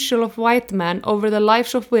potential of white men over the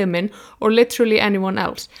lives of women or literally anyone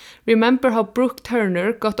else. Remember how Brooke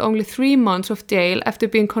Turner got only 3 months of jail after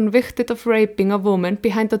being convicted of raping a woman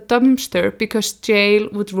behind a dumpster because jail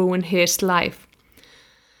would ruin his life.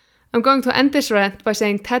 I'm going to end this rant by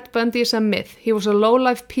saying Ted Bundy is a myth. He was a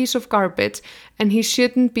low-life piece of garbage and he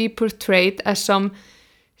shouldn't be portrayed as some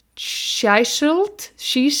chiseled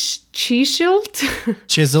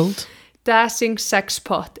dashing sex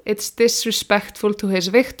pot. It's disrespectful to his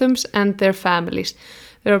victims and their families.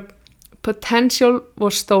 Their potential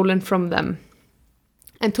was stolen from them.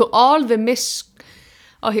 And to all the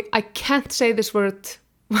I can't say this word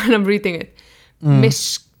when I'm reading it.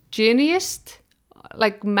 Misogynist,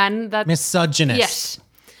 like men that misogynist. Yes.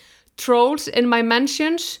 Trolls in my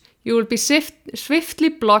mentions, you will be swiftly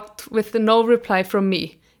blocked with no reply from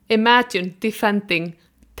me. Imagine defending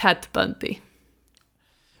Ted Bundy.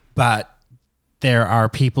 But there are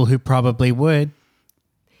people who probably would.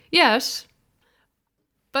 Yes.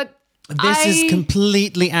 But this is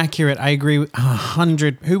completely accurate. I agree with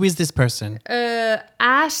 100. Who is this person?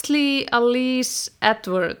 Ashley Elise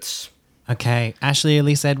Edwards. Okay. Ashley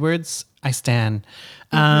Elise Edwards. I stan.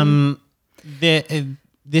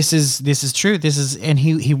 This is true. And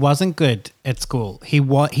he wasn't good at school.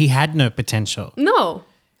 He had no potential. No.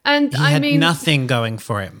 And he had nothing going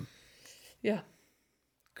for him. Yeah.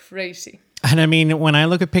 Crazy. And I mean, when I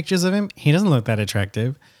look at pictures of him, he doesn't look that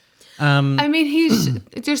attractive. He's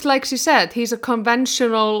just like she said, he's a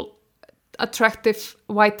conventional, attractive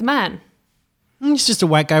white man. He's just a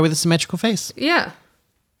white guy with a symmetrical face. Yeah.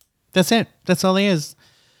 That's it. That's all he is.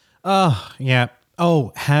 Oh, yeah.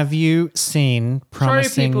 Oh, have you seen Sorry,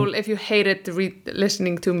 Promising? people, if you hated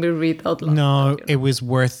listening to me read out loud. No, it was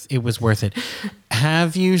worth it.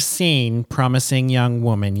 Have you seen Promising Young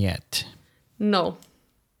Woman yet? No.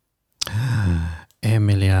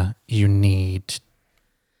 Emilia, you need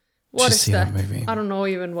What to is see that? that movie. I don't know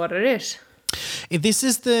even what it is. This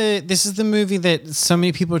is the movie that so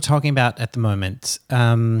many people are talking about at the moment.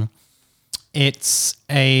 It's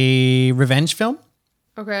a revenge film.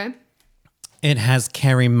 Okay. It has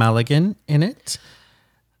Carey Mulligan in it.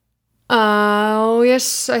 Oh,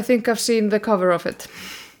 yes, I think I've seen the cover of it.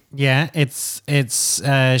 Yeah, it's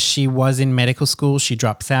she was in medical school. She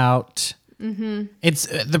drops out. Mm-hmm. It's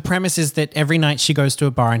the premise is that every night she goes to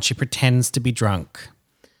a bar and she pretends to be drunk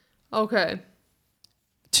Okay.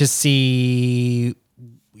 to see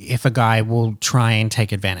if a guy will try and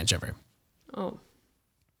take advantage of her. Oh.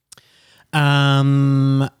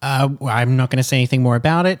 I'm not going to say anything more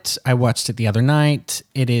about it. I watched it the other night.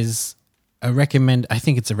 It is I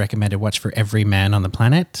think it's a recommended watch for every man on the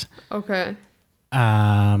planet. Okay.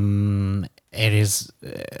 It is.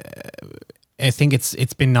 I think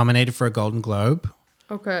it's been nominated for a Golden Globe.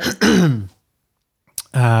 Okay.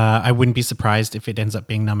 I wouldn't be surprised if it ends up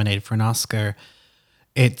being nominated for an Oscar.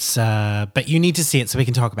 It's but you need to see it so we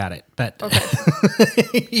can talk about it. But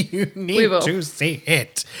Okay. you need to see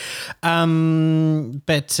it.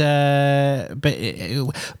 But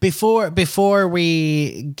before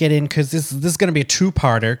we get in, because this is going to be a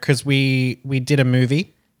two-parter, because we did a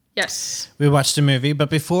movie. Yes. We watched a movie, but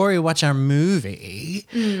before we watch our movie,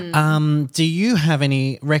 do you have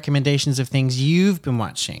any recommendations of things you've been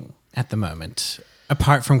watching at the moment,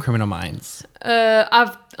 apart from Criminal Minds?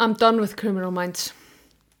 I'm done with Criminal Minds.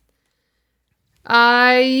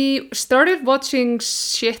 I started watching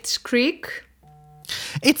Schitt's Creek.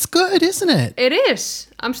 It's good, isn't it? It is.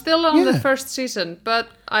 I'm still on the Yeah. first season, but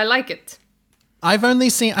I like it. I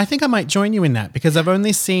think I might join you in that because I've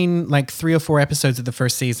only seen like 3 or 4 episodes of the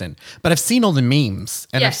first season, but I've seen all the memes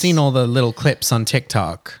and I've Yes. seen all the little clips on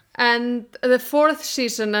TikTok. And the fourth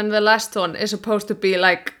season and the last one is supposed to be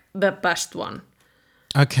like the best one.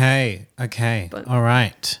 Okay. All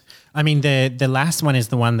right. I mean, the last one is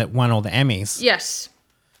the one that won all the Emmys. Yes.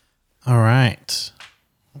 All right.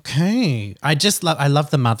 Okay. I love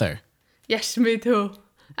the mother. Yes, me too.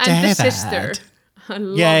 And the Dad. sister. I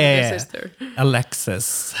love Yeah. the sister.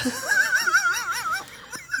 Alexis.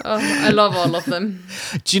 Oh, I love all of them.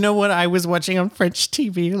 Do you know what I was watching on French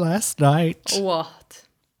TV last night? What?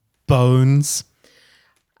 Bones.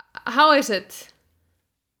 How is it?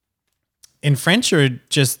 In French or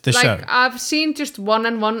just the show? Like, I've seen just one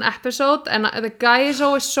episode, and the guy is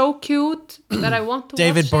always so cute that I want to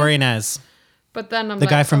David watch it. Boreanaz, But then I'm the like,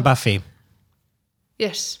 guy from oh, Buffy.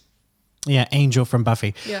 Yes. Yeah, Angel from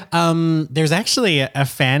Buffy. Yeah. There's actually a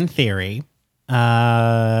fan theory.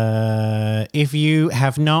 If you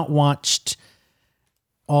have not watched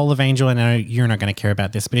all of Angel, and I know you're not going to care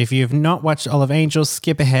about this, but if you have not watched all of Angel,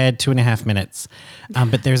 skip ahead 2.5 minutes.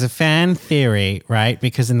 But there's a fan theory, right?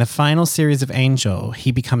 Because in the final series of Angel,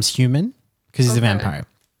 he becomes human because he's a Okay. vampire.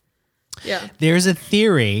 Yeah. There's a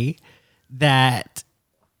theory that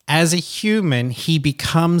as a human, he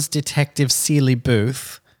becomes Detective Seeley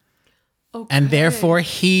Booth. Okay. And therefore,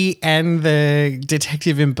 he and the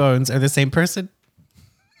detective in Bones are the same person.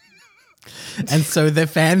 And so the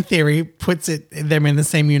fan theory puts them in the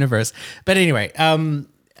same universe. But anyway,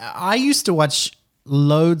 I used to watch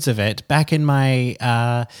loads of it back in my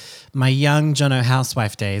my young Jono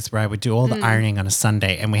housewife days, where I would do all the ironing on a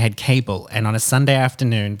Sunday, and we had cable. And on a Sunday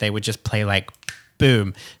afternoon, they would just play like,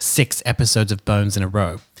 boom, 6 episodes of Bones in a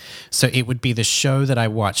row. So it would be the show that I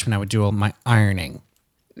watched when I would do all my ironing.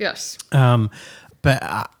 Yes.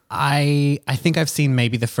 But I think I've seen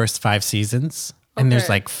maybe the first 5 seasons, and there's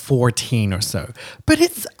Okay. like 14 or so. But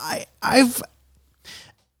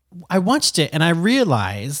I watched it and I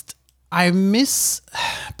realized I miss,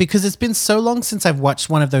 because it's been so long since I've watched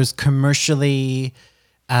one of those commercially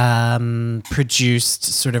produced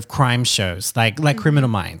sort of crime shows like Criminal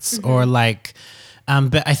Minds or like.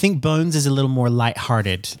 But I think Bones is a little more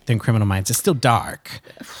lighthearted than Criminal Minds. It's still dark.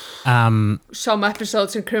 Some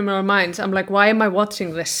episodes in Criminal Minds, I'm like, why am I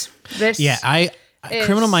watching this? Yeah, It's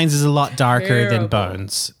Criminal Minds is a lot darker than terrible.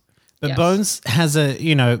 Bones. But Yes. Bones has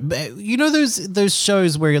you know those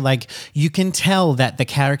shows where like you can tell that the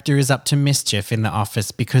character is up to mischief in the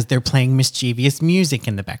office because they're playing mischievous music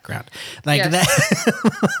in the background. Like Yes.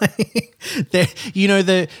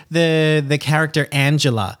 that the character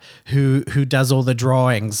Angela who does all the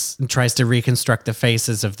drawings and tries to reconstruct the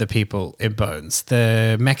faces of the people in Bones,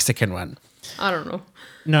 the Mexican one. I don't know.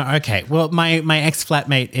 No, okay. Well, my ex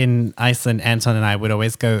flatmate in Iceland, Anton, and I would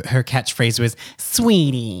always go. Her catchphrase was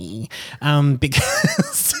 "sweetie,"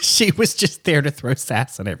 because she was just there to throw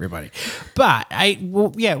sass on everybody. But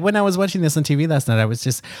when I was watching this on TV last night, I was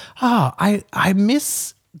just, I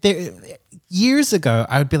miss there. Years ago,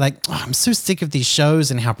 I would be like, I'm so sick of these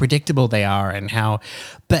shows and how predictable they are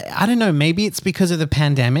but I don't know, maybe it's because of the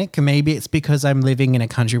pandemic. Maybe it's because I'm living in a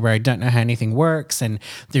country where I don't know how anything works and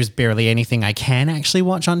there's barely anything I can actually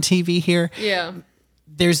watch on TV here. Yeah.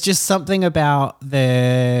 There's just something about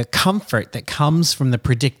the comfort that comes from the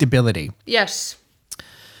predictability. Yes.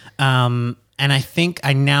 And I think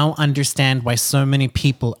I now understand why so many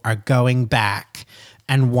people are going back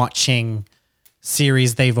and watching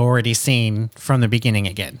series they've already seen from the beginning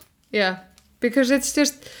again. Yeah, because it's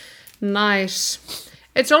just nice.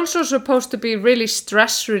 It's also supposed to be really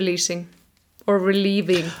stress releasing or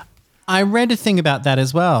relieving. I read a thing about that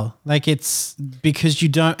as well. Like, it's because you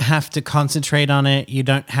don't have to concentrate on it. You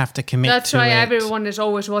don't have to commit to it. That's why everyone is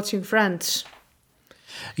always watching Friends.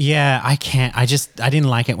 Yeah, I can't. I didn't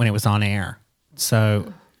like it when it was on air.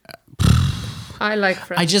 So I like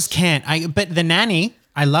Friends. I just can't. But The Nanny,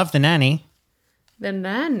 I love The Nanny. The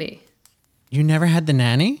Nanny? You never had The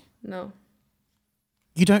Nanny? No.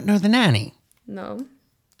 You don't know The Nanny? No.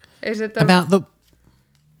 Is it about the...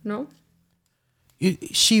 No.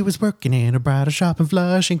 She was working in a bridal shop in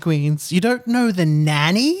Flushing, Queens. You don't know The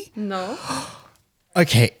Nanny? No.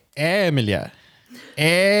 Okay, Emilia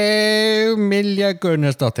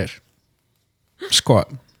Gunnarsdóttir.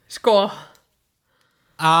 Skål.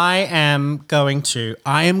 I am going to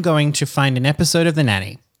find an episode of The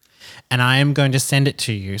Nanny. And I am going to send it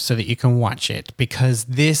to you so that you can watch it, because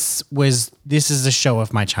this is a show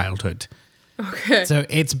of my childhood. Okay. So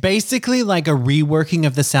it's basically like a reworking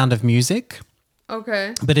of The Sound of Music.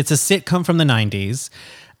 Okay. But it's a sitcom from the 90s.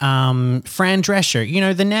 Fran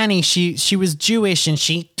Drescher, The Nanny, she was Jewish and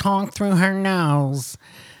she talked through her nose.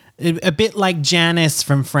 A bit like Janice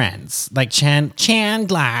from Friends, like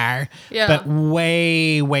Chandler, yeah. But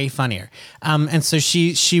way, way funnier. And so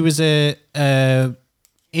she was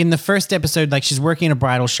in the first episode, like, she's working in a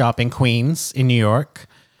bridal shop in Queens, in New York.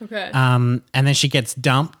 Okay. And then she gets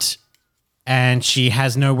dumped and she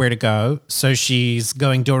has nowhere to go. So she's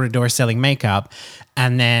going door to door selling makeup.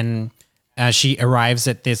 And then she arrives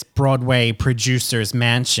at this Broadway producer's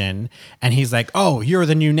mansion. And he's like, "Oh, you're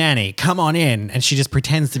the new nanny. Come on in." And she just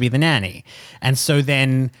pretends to be the nanny. And so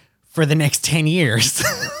then for the next 10 years,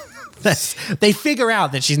 they figure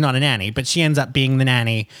out that she's not a nanny, but she ends up being the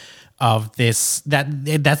nanny of that's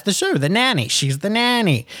the show, The Nanny. She's the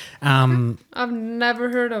nanny. I've never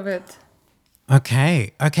heard of it.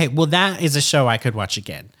 Okay. Well, that is a show I could watch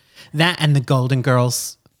again. That and The Golden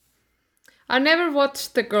Girls. I never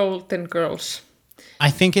watched The Golden Girls. I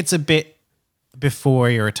think it's a bit before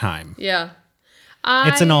your time. Yeah.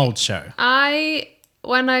 It's an old show.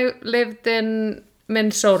 When I lived in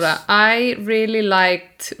Minnesota, I really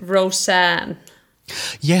liked Roseanne.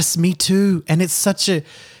 Yes, me too. And it's so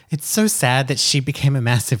sad that she became a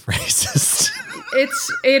massive racist.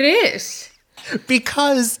 It is.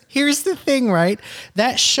 Because here's the thing, right?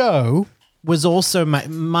 That show was also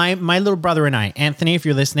my little brother and I. Anthony, if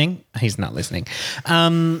you're listening, he's not listening.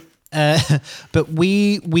 But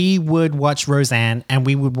we would watch Roseanne, and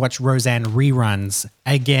we would watch Roseanne reruns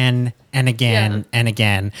again and again and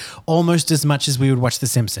again, almost as much as we would watch The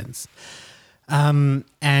Simpsons. And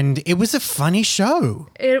it was a funny show.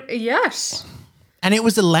 Yes. And it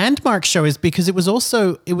was a landmark show, is because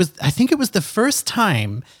I think it was the first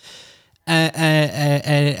time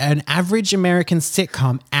an average American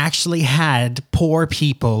sitcom actually had poor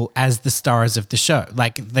people as the stars of the show.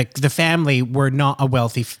 Like the family were not a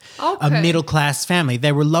wealthy, a middle class family.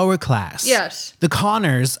 They were lower class. Yes. The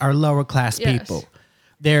Connors are lower class people.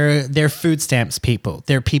 They're food stamps people.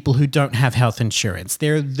 They're people who don't have health insurance.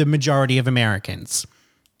 They're the majority of Americans.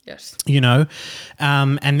 Yes.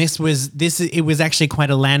 And it was actually quite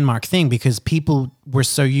a landmark thing, because people were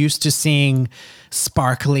so used to seeing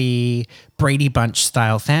sparkly Brady Bunch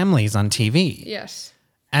style families on TV. Yes.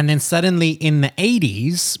 And then suddenly in the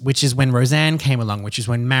 80s, which is when Roseanne came along, which is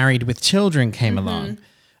when Married with Children came along,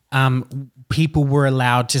 people were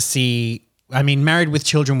allowed to see, Married with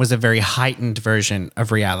Children was a very heightened version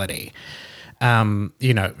of reality.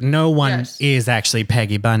 No one is actually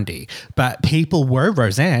Peggy Bundy, but people were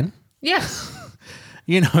Roseanne. Yes.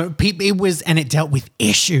 It dealt with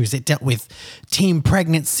issues. It dealt with teen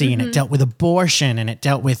pregnancy, and it dealt with abortion, and it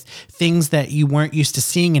dealt with things that you weren't used to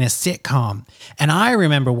seeing in a sitcom. And I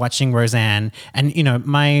remember watching Roseanne, and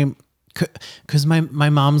because my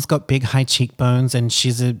mom's got big high cheekbones, and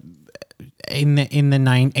she's a in the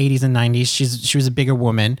 80s and 90s. She was a bigger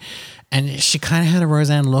woman, and she kind of had a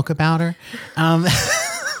Roseanne look about her.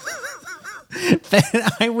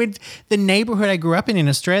 But the neighborhood I grew up in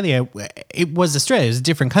Australia, it was a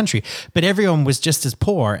different country, but everyone was just as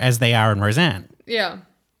poor as they are in Roseanne. Yeah.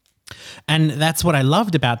 And that's what I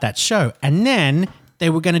loved about that show. And then they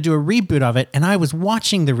were going to do a reboot of it, and I was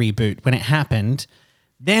watching the reboot when it happened.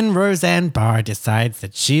 Then Roseanne Barr decides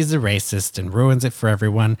that she's a racist and ruins it for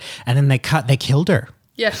everyone, and then they killed her.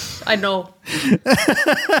 Yes, I know.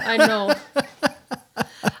 I know.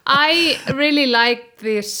 I really liked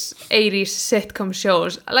these 80s sitcom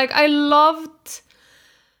shows. Like, I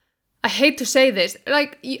hate to say this,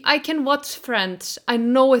 like, I can watch Friends. I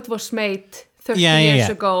know it was made 30 years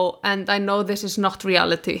ago, and I know this is not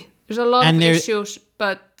reality. There's a lot of issues,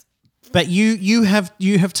 but you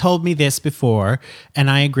have told me this before, and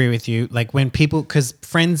I agree with you. Like, when people, because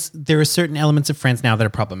Friends, there are certain elements of Friends now that are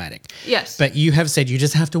problematic. Yes. But you have said you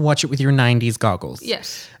just have to watch it with your 90s goggles.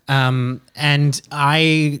 Yes. And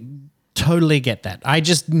I totally get that. I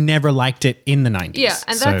just never liked it in the 90s. Yeah,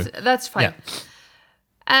 and that's fine.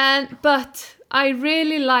 Yeah. But I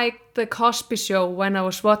really liked The Cosby Show when I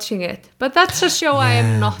was watching it. But that's a show I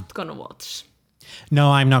am not going to watch.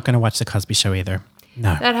 No, I'm not going to watch The Cosby Show either.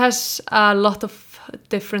 No. That has a lot of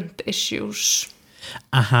different issues.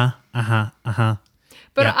 But yeah,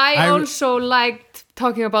 I also liked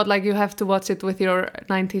talking about, like, you have to watch it with your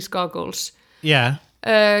 90s goggles. Yeah.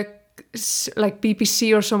 Like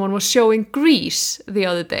BBC or someone was showing Grease the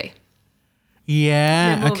other day.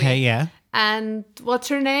 Yeah, okay, yeah. And what's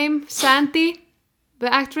her name? Sandy,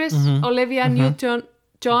 the actress? Olivia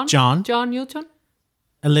Newton-John? John Newton?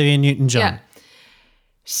 Olivia Newton-John. Yeah.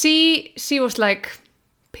 She was like,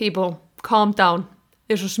 people, calm down.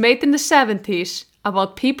 This was made in the 70s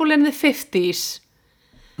about people in the 50s.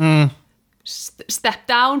 Step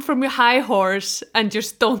down from your high horse and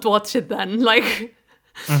just don't watch it then. Like,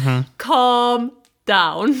 calm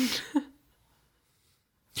down.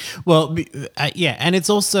 Well, yeah, and it's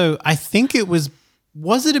also, I think it was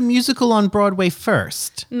it a musical on Broadway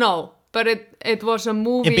first? No, but it was a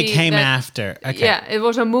movie. It became after. Okay. Yeah, it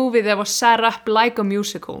was a movie that was set up like a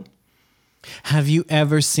musical. Have you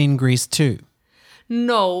ever seen Grease 2?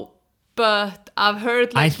 No, but I've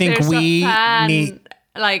heard, like, I think there's we a fan, need,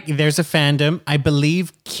 like, there's a fandom. I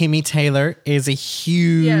believe Kimmy Taylor is a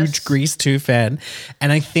huge Grease 2 fan,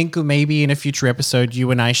 and I think maybe in a future episode you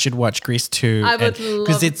and I should watch Grease 2. I would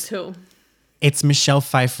love to. It's Michelle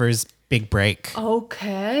Pfeiffer's big break.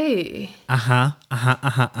 Okay. And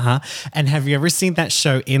have you ever seen that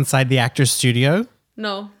show Inside the Actors Studio?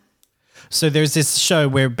 No. So there's this show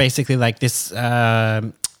where basically, like, this,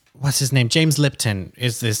 what's his name? James Lipton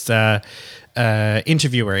is this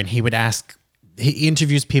interviewer, and he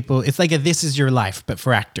interviews people. It's like a This Is Your Life, but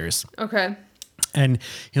for actors. Okay. And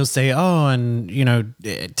he'll say, oh, and, you know,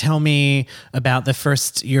 tell me about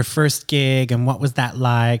your first gig and what was that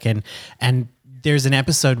like? And there's an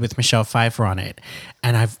episode with Michelle Pfeiffer on it.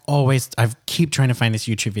 And I've keep trying to find this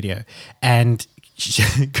YouTube video. And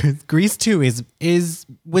Grease 2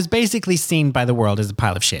 was basically seen by the world as a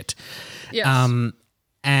pile of shit. Yes.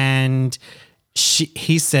 And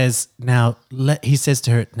he says to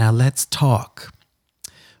her, now let's talk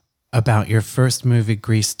about your first movie,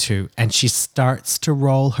 Grease 2. And she starts to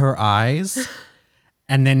roll her eyes.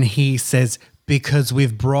 And then he says, because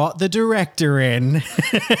we've brought the director in.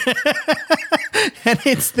 And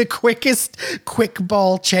it's the quick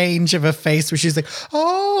ball change of a face where she's like,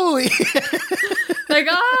 oh. Like,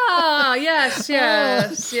 yes.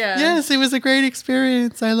 Yes, it was a great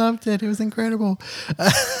experience. I loved it. It was incredible.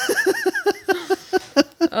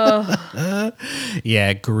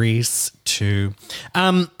 Yeah, Grease 2.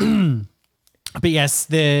 But yes,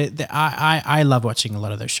 I love watching a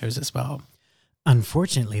lot of those shows as well.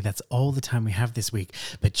 Unfortunately, that's all the time we have this week,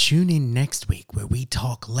 but tune in next week where we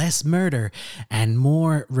talk less murder and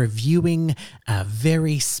more reviewing a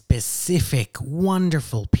very specific,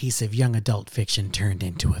 wonderful piece of young adult fiction turned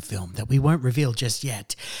into a film that we won't reveal just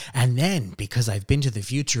yet. And then, because I've been to the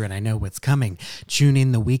future and I know what's coming, tune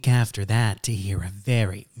in the week after that to hear a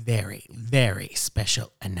very, very, very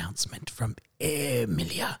special announcement from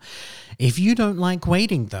Emilia. If you don't like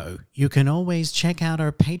waiting, though, you can always check out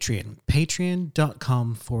our Patreon,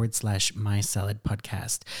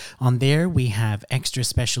 patreon.com/mysaladpodcast. On there, we have extra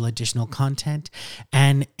special additional content,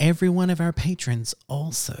 and every one of our patrons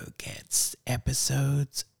also gets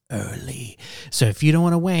episodes early. So if you don't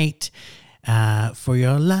want to wait for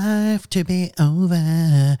your life to be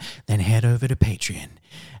over, then head over to Patreon.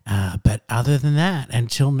 But other than that,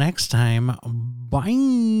 until next time,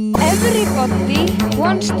 Bye. Everybody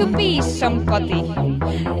wants to be somebody.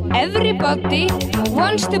 Everybody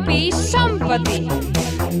wants to be somebody.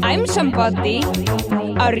 I'm somebody.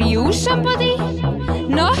 Are you somebody?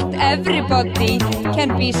 Not everybody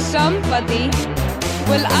can be somebody.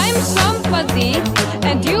 Well, I'm somebody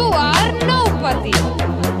and you are nobody.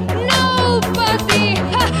 Nobody!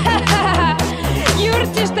 You're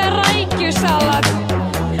just a rækjusalad.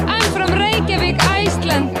 I'm from Reykjavík,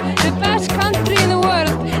 Iceland, the best country in the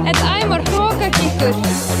world, and I'm a hrókagikkur.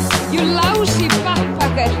 You lousy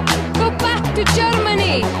backpacker, go back to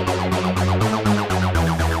Germany.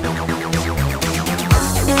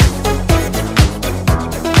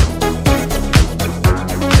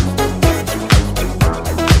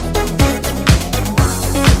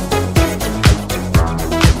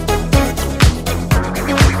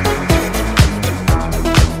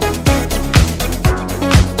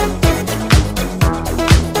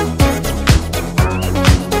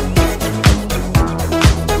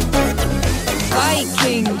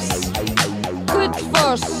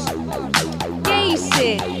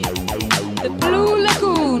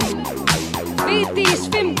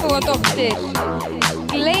 Finnbogadóttir,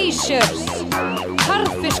 Glaciers,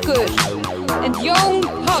 Harðfiskur, and Jón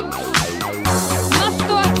Högg, Malt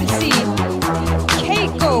og appelsín,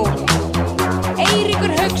 Keiko,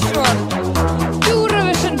 Eiríkur Hauksson,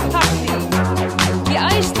 Eurovision Party, The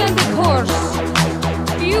Icelandic Horse,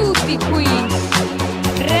 Beauty Queens,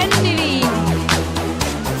 Brennivín,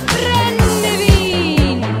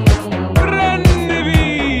 Brennivín,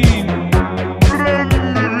 Brennivín,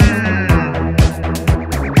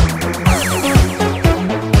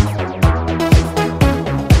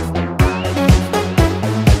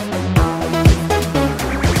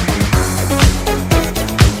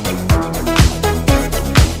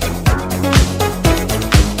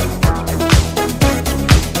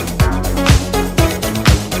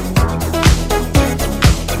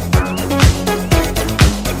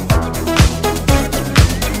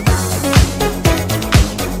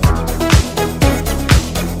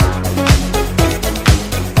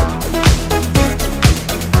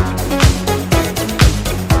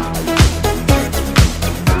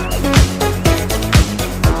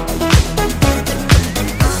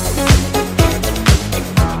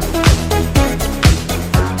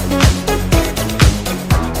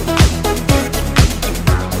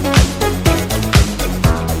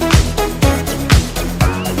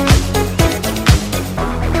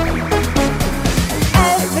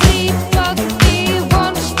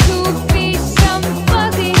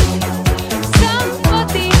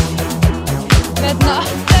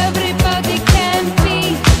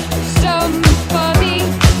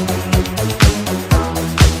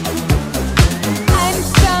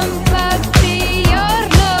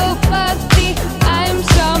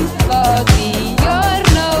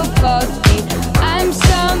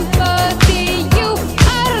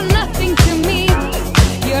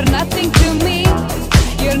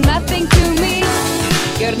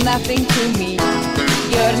 nothing to me.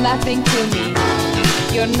 You're nothing to me.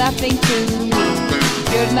 You're nothing to me.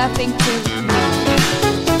 You're nothing to me.